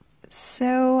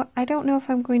 So I don't know if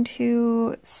I'm going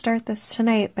to start this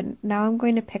tonight, but now I'm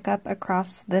going to pick up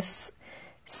across this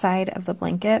side of the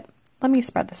blanket. Let me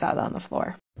spread this out on the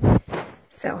floor.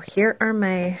 So here are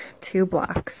my 2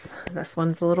 blocks. This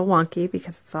one's a little wonky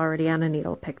because it's already on a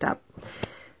needle picked up.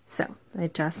 So I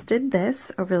just did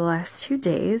this over the last 2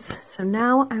 days. So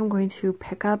now I'm going to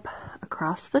pick up across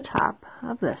across the top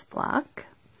of this block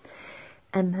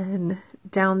and then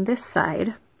down this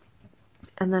side,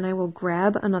 and then I will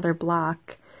grab another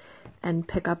block and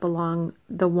pick up along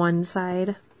the one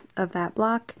side of that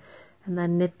block and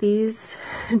then knit those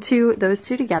two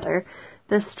together,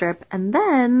 this strip, and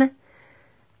then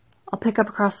I'll pick up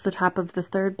across the top of the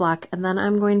third block, and then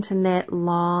I'm going to knit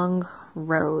long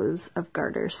rows of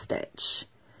garter stitch.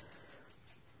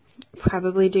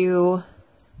 Probably do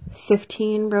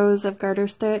 15 rows of garter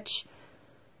stitch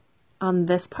on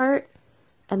this part,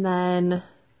 and then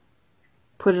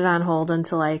put it on hold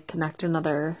until I connect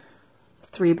another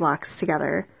 3 blocks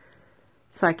together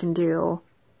so I can do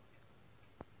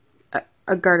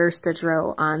a garter stitch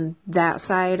row on that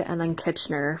side and then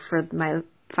Kitchener for my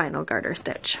final garter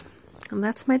stitch. And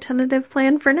that's my tentative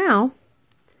plan for now.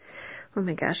 Oh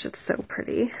my gosh, it's so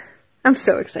pretty. I'm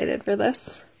so excited for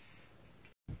this.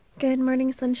 Good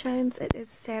morning, sunshines. It is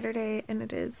Saturday and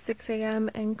it is 6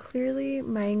 a.m. and clearly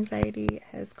my anxiety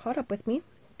has caught up with me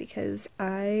because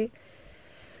I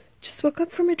just woke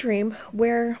up from a dream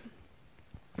where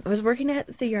I was working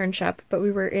at the yarn shop, but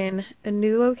we were in a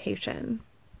new location.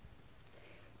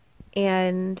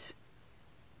 And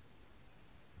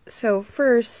so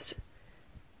first,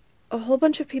 a whole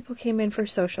bunch of people came in for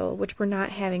social, which we're not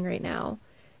having right now,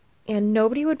 and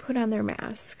nobody would put on their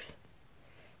masks.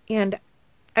 And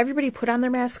everybody put on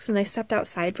their masks and they stepped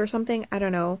outside for something, I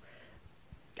don't know,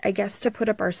 I guess to put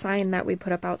up our sign that we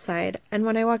put up outside. And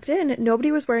when I walked in,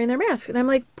 nobody was wearing their mask. And I'm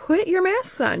like, put your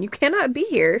masks on. You cannot be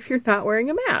here if you're not wearing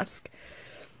a mask.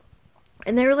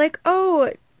 And they were like,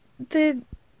 oh,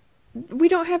 we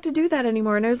don't have to do that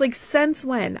anymore. And I was like, since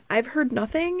when? I've heard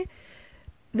nothing.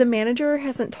 The manager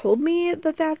hasn't told me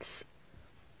that that's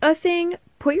a thing.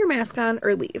 Put your mask on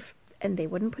or leave. And they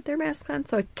wouldn't put their mask on,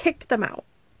 so I kicked them out.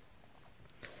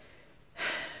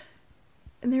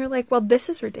 And they were like, well, this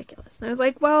is ridiculous. And I was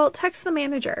like, well, text the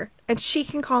manager and she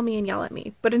can call me and yell at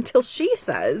me. But until she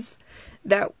says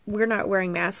that we're not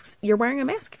wearing masks, you're wearing a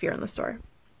mask if you're in the store.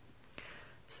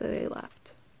 So they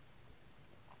left.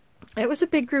 It was a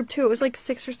big group too. It was like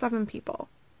 6 or 7 people.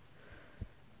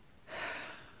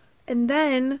 And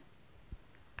then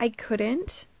I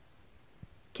couldn't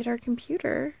get our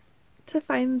computer to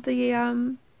find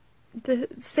the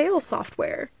sales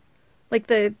software. Like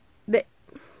the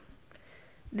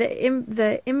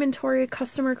inventory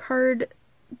customer card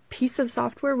piece of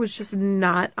software was just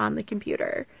not on the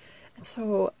computer. And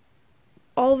so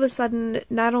all of a sudden,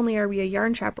 not only are we a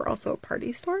yarn shop, we're also a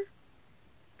party store.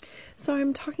 So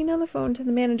I'm talking on the phone to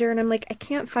the manager and I'm like, I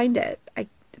can't find it.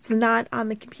 It's not on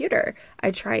the computer.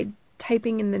 I tried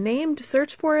typing in the name to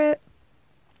search for it.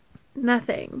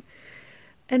 Nothing.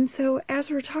 And so as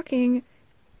we're talking,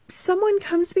 someone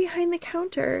comes behind the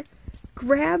counter,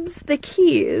 grabs the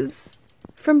keys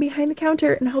from behind the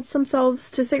counter and helps themselves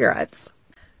to cigarettes.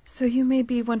 So you may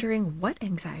be wondering, what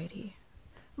anxiety?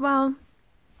 Well,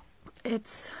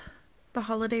 it's the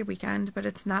holiday weekend, but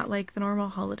it's not like the normal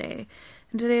holiday.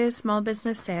 And today is Small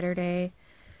Business Saturday,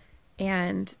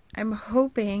 and I'm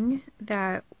hoping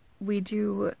that we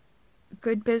do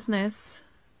good business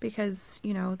because,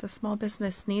 you know, the small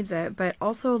business needs it, but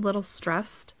also a little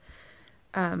stressed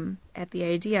at the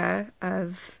idea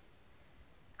of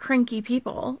cranky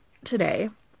people today.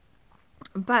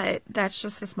 But that's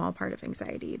just a small part of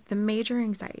anxiety. The major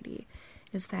anxiety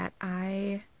is that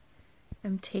I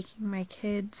am taking my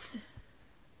kids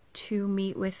to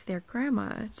meet with their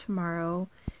grandma tomorrow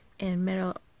in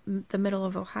the middle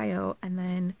of Ohio, and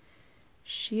then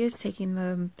she is taking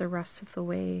them the rest of the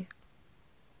way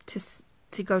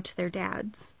to go to their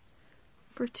dad's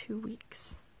for 2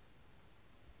 weeks.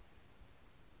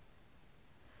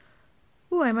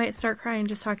 Ooh, I might start crying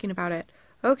just talking about it.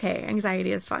 Okay,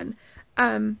 anxiety is fun.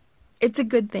 It's a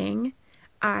good thing.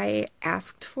 I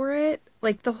asked for it.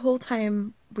 Like, the whole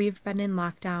time we've been in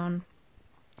lockdown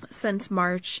since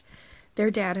March, their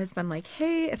dad has been like,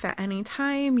 hey, if at any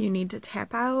time you need to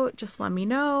tap out, just let me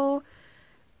know.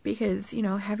 Because, you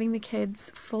know, having the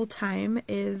kids full time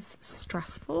is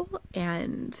stressful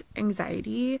and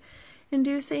anxiety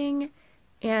inducing.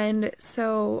 And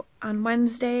so on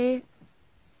Wednesday,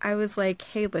 I was like,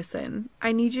 hey, listen,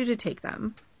 I need you to take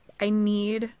them. I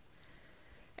need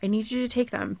you to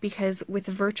take them because with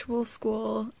virtual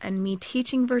school and me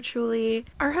teaching virtually,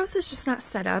 our house is just not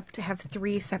set up to have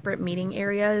 3 separate meeting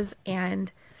areas.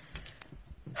 And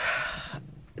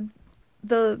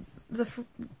the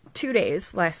 2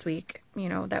 days last week, you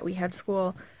know, that we had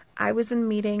school, I was in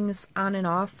meetings on and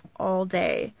off all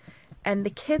day, and the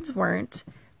kids weren't,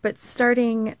 but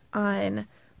starting on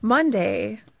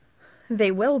Monday,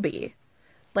 they will be,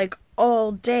 like,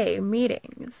 all day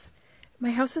meetings,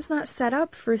 my house is not set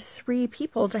up for 3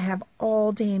 people to have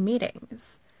all day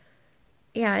meetings.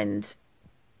 And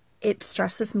it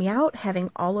stresses me out having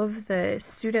all of the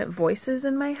student voices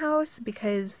in my house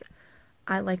because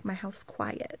I like my house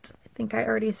quiet. I think I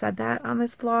already said that on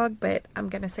this vlog, but I'm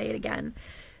going to say it again.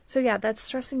 So yeah, that's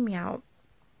stressing me out.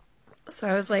 So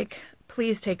I was like,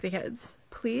 please take the kids.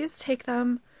 Please take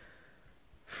them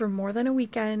for more than a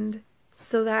weekend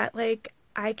so that like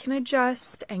I can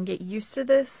adjust and get used to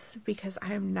this because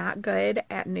I'm not good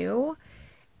at new.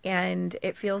 And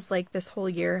it feels like this whole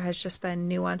year has just been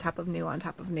new on top of new on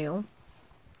top of new.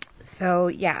 So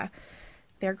yeah,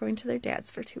 they're going to their dad's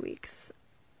for 2 weeks,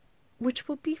 which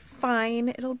will be fine.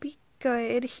 It'll be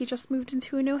good. He just moved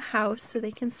into a new house so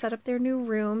they can set up their new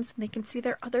rooms and they can see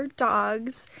their other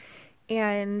dogs.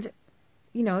 And,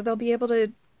 you know, they'll be able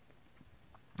to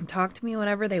talk to me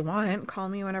whenever they want, call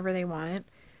me whenever they want.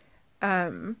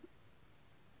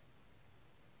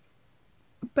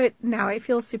 But now I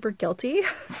feel super guilty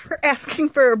for asking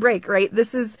for a break, right?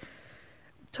 This is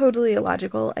totally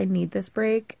illogical. I need this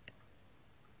break,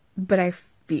 but I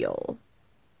feel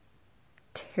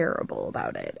terrible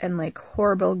about it and like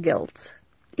horrible guilt,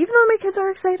 even though my kids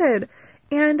are excited.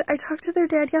 And I talked to their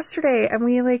dad yesterday and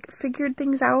we like figured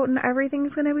things out and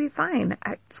everything's going to be fine.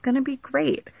 It's going to be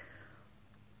great.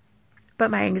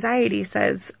 But my anxiety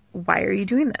says, why are you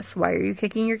doing this? Why are you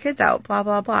kicking your kids out? Blah,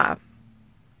 blah, blah.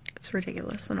 It's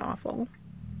ridiculous and awful.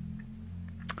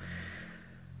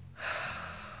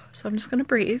 So I'm just going to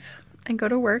breathe and go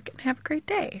to work and have a great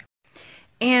day.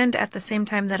 And at the same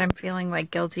time that I'm feeling like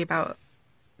guilty about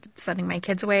sending my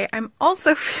kids away, I'm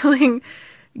also feeling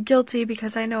guilty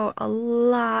because I know a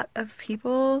lot of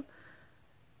people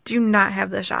do not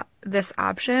have this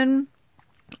option.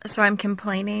 So I'm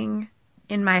complaining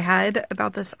in my head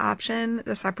about this option,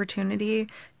 this opportunity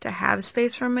to have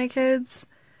space from my kids,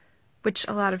 which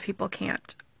a lot of people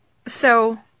can't.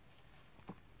 So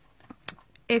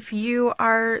if you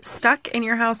are stuck in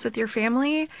your house with your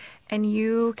family and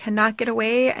you cannot get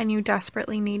away and you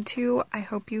desperately need to, I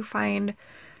hope you find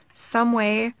some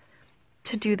way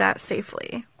to do that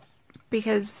safely.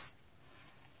 Because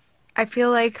I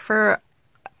feel like for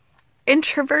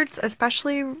introverts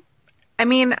especially, I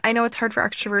mean, I know it's hard for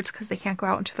extroverts because they can't go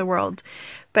out into the world,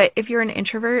 but if you're an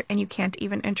introvert and you can't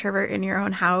even introvert in your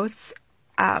own house,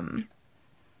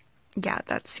 yeah,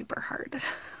 that's super hard.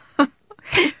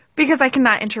 Because I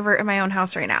cannot introvert in my own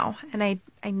house right now, and I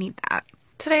need that.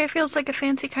 Today feels like a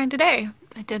fancy kind of day.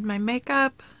 I did my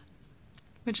makeup,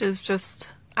 which is just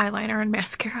eyeliner and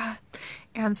mascara,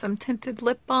 and some tinted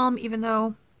lip balm, even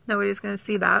though nobody's going to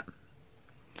see that.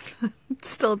 It's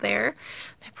still there.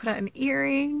 I put on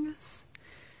earrings,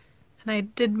 and I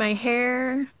did my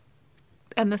hair,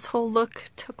 and this whole look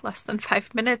took less than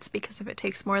 5 minutes because if it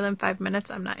takes more than 5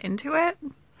 minutes, I'm not into it.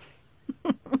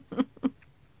 So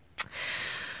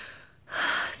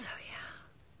yeah.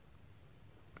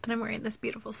 And I'm wearing this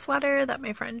beautiful sweater that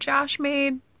my friend Josh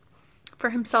made for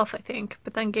himself, I think,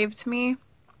 but then gave to me.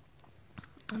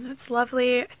 And it's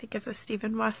lovely. I think it's a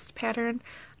Stephen West pattern.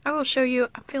 I will show you.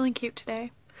 I'm feeling cute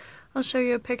today. I'll show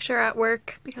you a picture at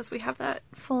work because we have that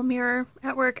full mirror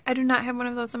at work. I do not have one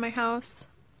of those in my house.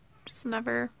 Just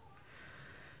never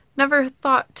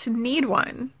thought to need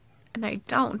one. And I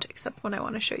don't, except when I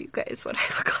want to show you guys what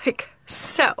I look like.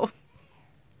 So,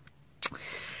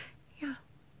 yeah.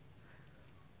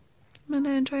 I'm gonna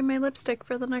enjoy my lipstick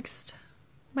for the next,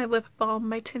 my lip balm,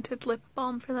 my tinted lip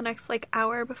balm for the next like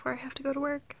hour before I have to go to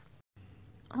work.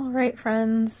 Alright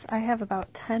friends, I have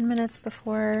about 10 minutes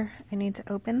before I need to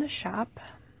open the shop.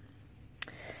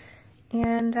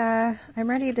 And I'm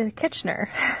ready to Kitchener.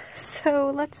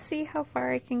 So let's see how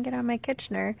far I can get on my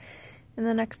Kitchener in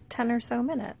the next 10 or so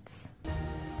minutes.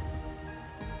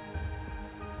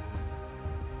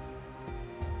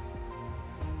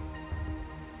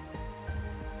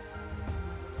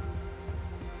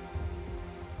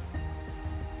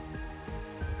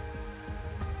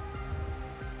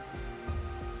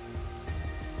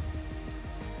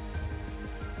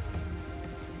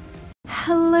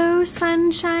 Hello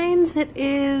sunshines, it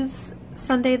is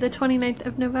Sunday the 29th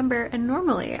of November and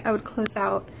normally I would close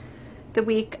out the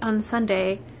week on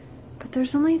Sunday, but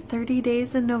there's only 30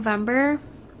 days in November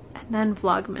and then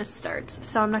Vlogmas starts,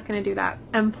 so I'm not going to do that.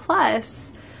 And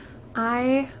plus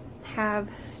I have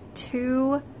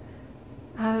 2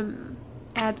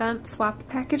 Advent swap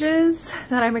packages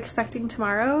that I'm expecting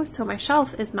tomorrow, so my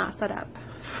shelf is not set up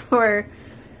for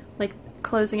like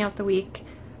closing out the week.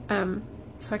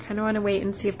 So I kind of want to wait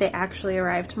and see if they actually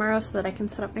arrive tomorrow so that I can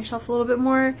set up my shelf a little bit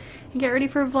more and get ready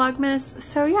for Vlogmas.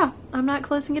 So yeah, I'm not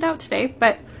closing it out today,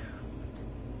 but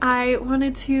I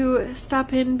wanted to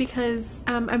stop in because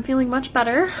I'm feeling much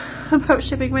better about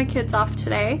shipping my kids off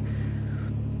today.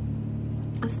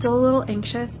 I'm still a little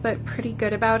anxious, but pretty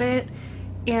good about it.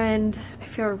 And I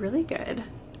feel really good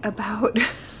about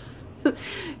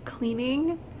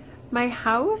cleaning my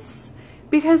house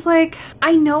because, like,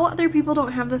 I know other people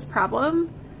don't have this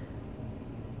problem,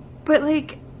 but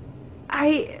like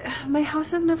my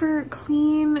house is never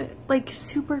clean, like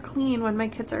super clean when my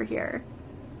kids are here,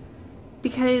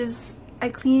 because I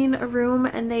clean a room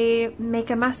and they make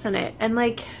a mess in it, and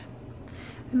like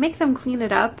I make them clean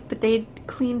it up, but they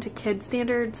clean to kid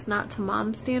standards, not to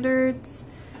mom standards.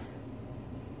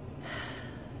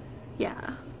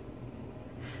 Yeah.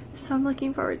 So I'm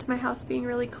looking forward to my house being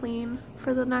really clean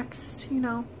for the next, you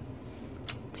know,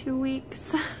 2 weeks.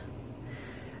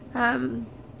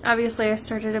 Obviously I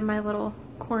started in my little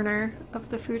corner of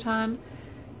the futon,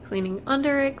 cleaning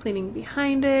under it, cleaning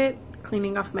behind it,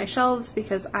 cleaning off my shelves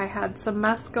because I had some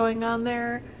mess going on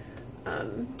there,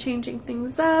 changing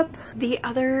things up. The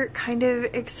other kind of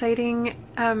exciting,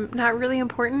 not really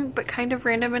important, but kind of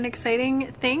random and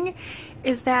exciting thing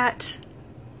is that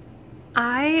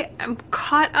I am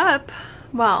caught up.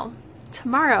 Well,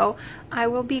 tomorrow I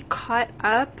will be caught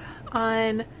up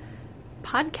on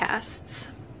podcasts.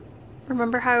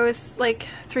 Remember how I was like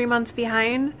 3 months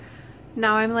behind?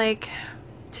 Now I'm like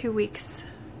 2 weeks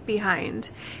behind.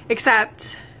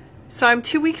 Except, so I'm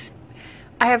 2 weeks,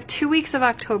 I have 2 weeks of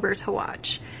October to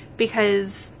watch,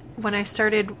 because when I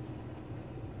started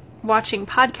watching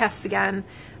podcasts again,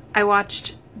 I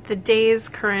watched the day's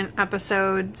current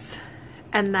episodes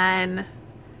and then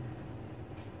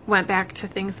went back to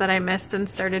things that I missed and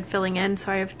started filling in.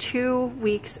 So I have 2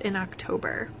 weeks in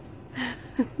October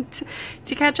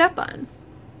to catch up on.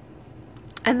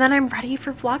 And then I'm ready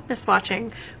for Vlogmas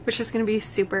watching, which is going to be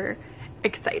super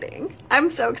exciting.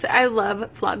 I'm so excited. I love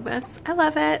Vlogmas. I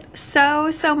love it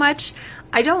so much.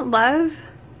 I don't love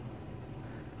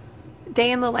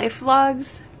day in the life vlogs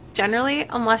generally,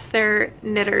 unless they're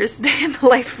knitters day in the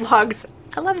life vlogs.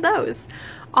 I love those,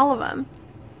 all of them.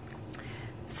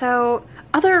 So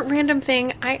other random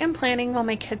thing, I am planning while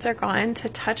my kids are gone to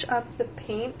touch up the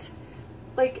paint.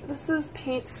 Like, this is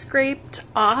paint scraped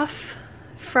off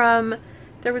from,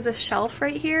 there was a shelf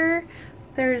right here.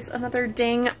 There's another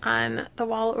ding on the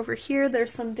wall over here.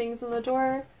 There's some dings in the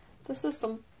door. This is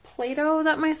some Play-Doh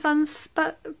that my son's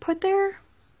put there.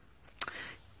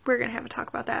 We're gonna have a talk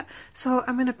about that. So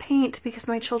I'm gonna paint because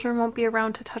my children won't be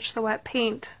around to touch the wet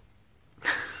paint.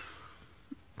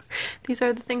 These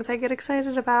are the things I get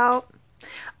excited about.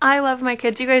 I love my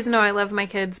kids. You guys know I love my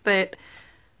kids, but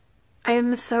I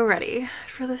am so ready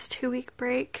for this 2-week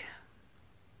break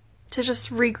to just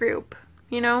regroup,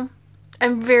 you know?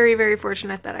 I'm very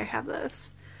fortunate that I have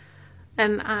this,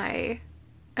 and I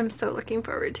am so looking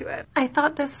forward to it. I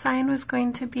thought this sign was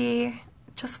going to be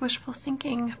just wishful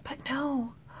thinking, but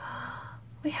no.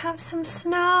 We have some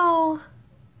snow.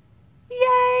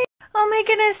 Yay! Oh my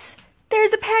goodness!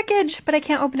 There's a package, but I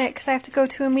can't open it because I have to go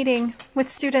to a meeting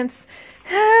with students.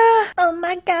 Oh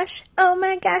my gosh,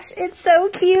 it's so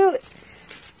cute.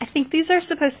 I think these are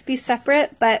supposed to be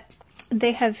separate, but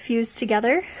they have fused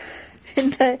together in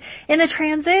the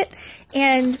transit,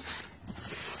 and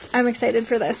I'm excited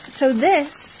for this. So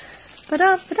this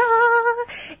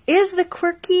is the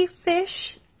Quirky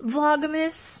Fish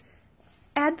Vlogmas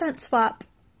Advent Swap.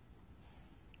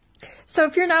 So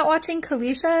if you're not watching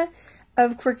Kalisha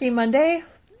of Quirky Monday,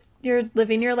 you're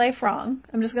living your life wrong.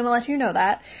 I'm just gonna let you know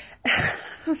that.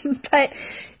 But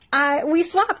we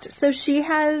swapped. So she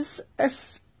has a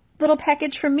little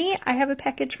package from me. I have a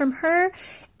package from her,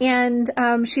 and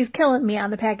she's killing me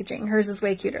on the packaging. Hers is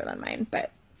way cuter than mine,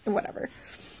 but whatever.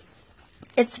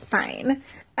 It's fine.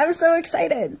 I'm so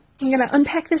excited. I'm gonna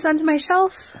unpack this onto my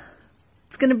shelf.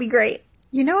 It's gonna be great.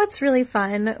 You know what's really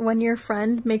fun? When your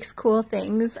friend makes cool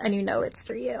things and you know it's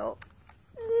for you.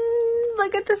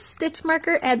 Look at the stitch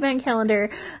marker advent calendar.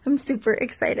 I'm super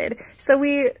excited. So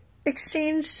we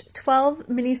exchanged 12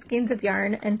 mini skeins of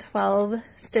yarn and 12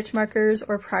 stitch markers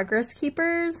or progress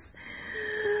keepers.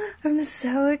 I'm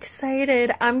so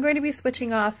excited. I'm going to be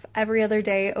switching off every other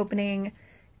day, opening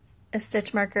a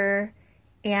stitch marker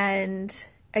and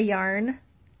a yarn.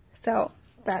 So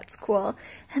that's cool.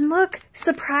 And look,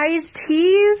 surprise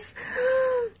tees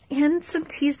and some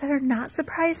tees that are not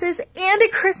surprises, and a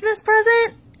Christmas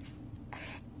present.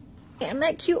 And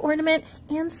that cute ornament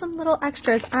and some little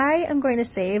extras. I am going to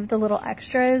save the little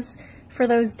extras for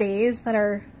those days that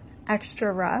are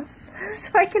extra rough,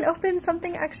 so I can open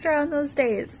something extra on those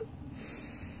days.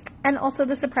 And also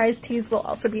the surprise teas will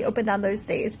also be opened on those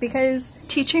days, because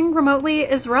teaching remotely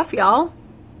is rough, y'all.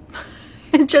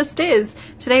 It just is.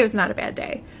 Today was not a bad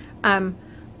day.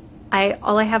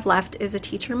 All I have left is a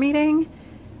teacher meeting,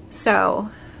 so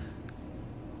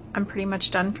I'm pretty much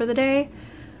done for the day.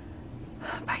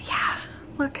 But yeah,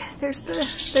 look, there's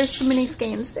the mini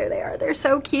skeins. There they are. They're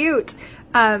so cute.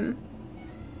 But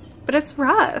it's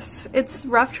rough. It's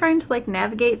rough trying to like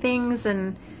navigate things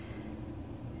and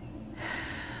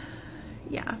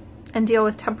yeah, and deal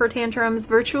with temper tantrums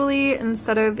virtually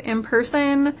instead of in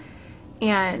person,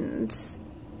 and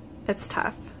it's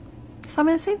tough. So I'm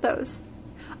gonna save those.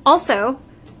 Also,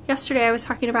 yesterday I was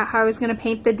talking about how I was gonna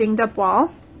paint the dinged up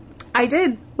wall. I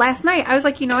did last night. I was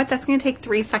like, you know what, that's gonna take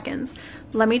 3 seconds.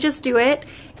 Let me just do it,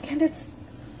 and it's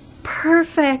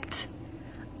perfect.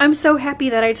 I'm so happy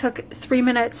that I took 3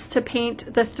 minutes to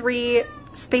paint the 3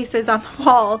 spaces on the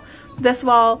wall. This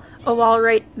wall, a wall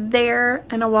right there,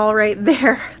 and a wall right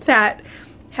there that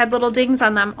had little dings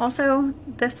on them. Also,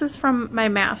 this is from my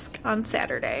mask on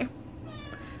Saturday.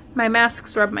 My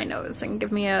masks rub my nose and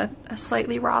give me a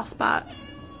slightly raw spot.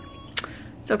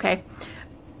 It's okay.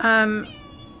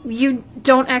 You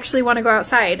don't actually want to go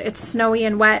outside. It's snowy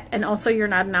and wet, and also you're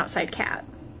not an outside cat.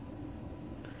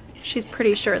 She's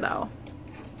pretty sure though.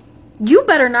 You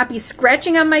better not be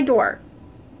scratching on my door.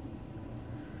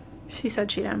 She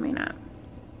said she'd on me not.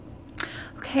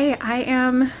 Okay, I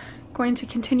am going to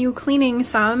continue cleaning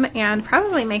some and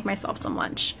probably make myself some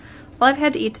lunch. All I've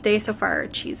had to eat today so far are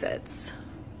Cheez-Its.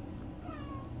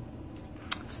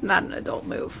 It's not an adult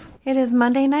move. It is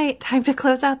Monday night, time to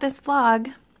close out this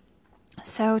vlog.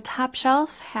 So Top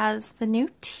Shelf has the new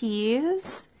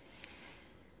teas.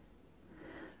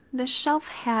 This shelf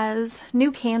has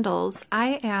new candles.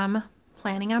 I am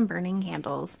planning on burning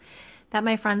candles that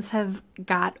my friends have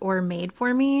got or made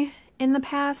for me in the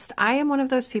past. I am one of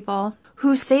those people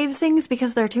who saves things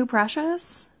because they're too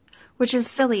precious, which is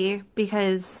silly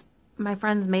because my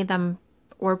friends made them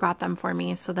or bought them for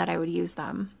me so that I would use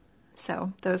them.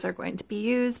 So those are going to be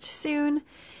used soon.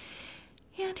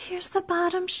 And here's the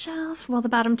bottom shelf, well, the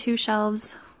bottom 2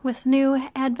 shelves with new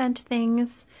Advent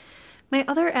things. My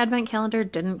other Advent calendar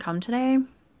didn't come today,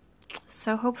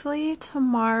 so hopefully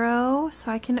tomorrow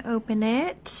so I can open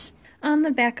it. On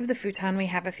the back of the futon we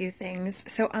have a few things.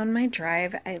 So on my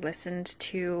drive I listened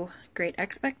to Great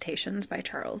Expectations by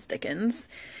Charles Dickens.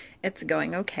 It's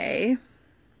going okay.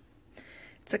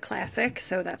 It's a classic,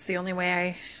 so that's the only way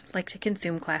I like to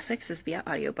consume classics is via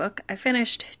audiobook. I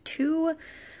finished 2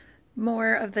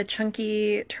 more of the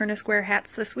chunky Turn a Square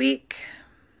hats this week.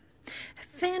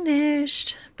 I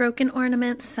finished Broken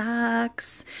Ornament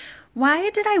socks. Why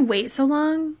did I wait so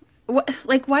long?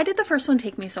 Why did the first one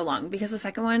take me so long? Because the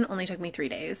second one only took me 3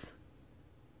 days.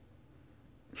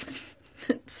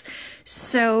 It's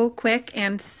so quick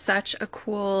and such a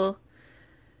cool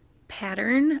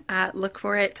pattern. Look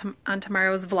for it on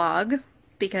tomorrow's vlog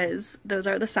because those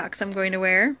are the socks I'm going to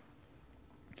wear.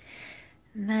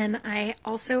 And then I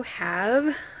also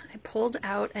I pulled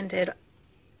out and did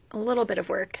a little bit of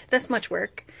work, this much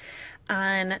work,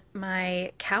 on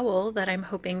my cowl that I'm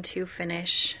hoping to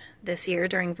finish this year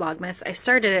during Vlogmas. I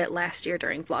started it last year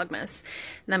during Vlogmas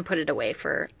and then put it away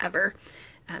forever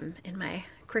in my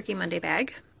Quirky Monday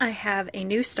bag. I have a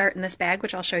new start in this bag,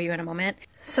 which I'll show you in a moment.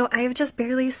 So I have just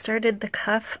barely started the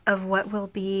cuff of what will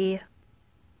be,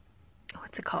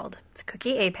 what's it called? It's a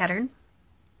Cookie A pattern.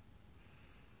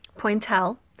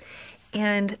 Pointel,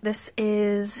 and this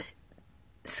is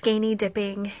Skeiny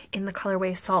Dipping in the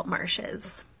colorway Salt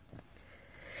Marshes.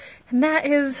 And that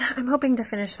is, I'm hoping to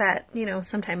finish that, you know,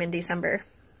 sometime in December.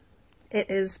 It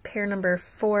is pair number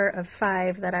 4 of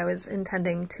 5 that I was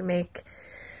intending to make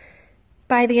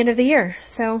by the end of the year,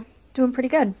 so doing pretty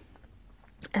good.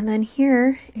 And then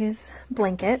here is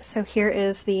blanket. So here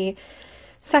is the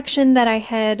section that I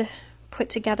had put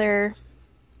together,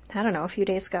 I don't know, a few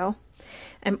days ago.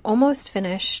 I'm almost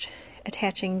finished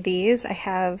attaching these. I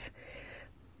have,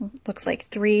 looks like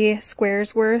 3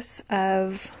 squares worth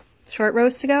of short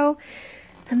rows to go.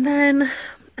 And then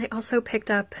I also picked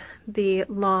up the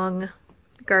long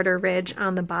garter ridge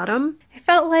on the bottom. I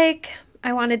felt like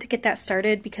I wanted to get that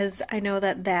started because I know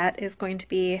that that is going to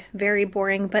be very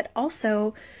boring, but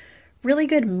also really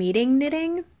good meeting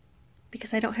knitting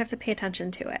because I don't have to pay attention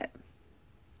to it.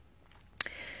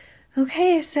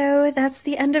 Okay, so that's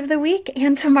the end of the week,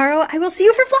 and tomorrow I will see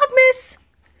you for Vlogmas!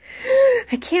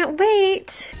 I can't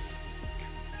wait!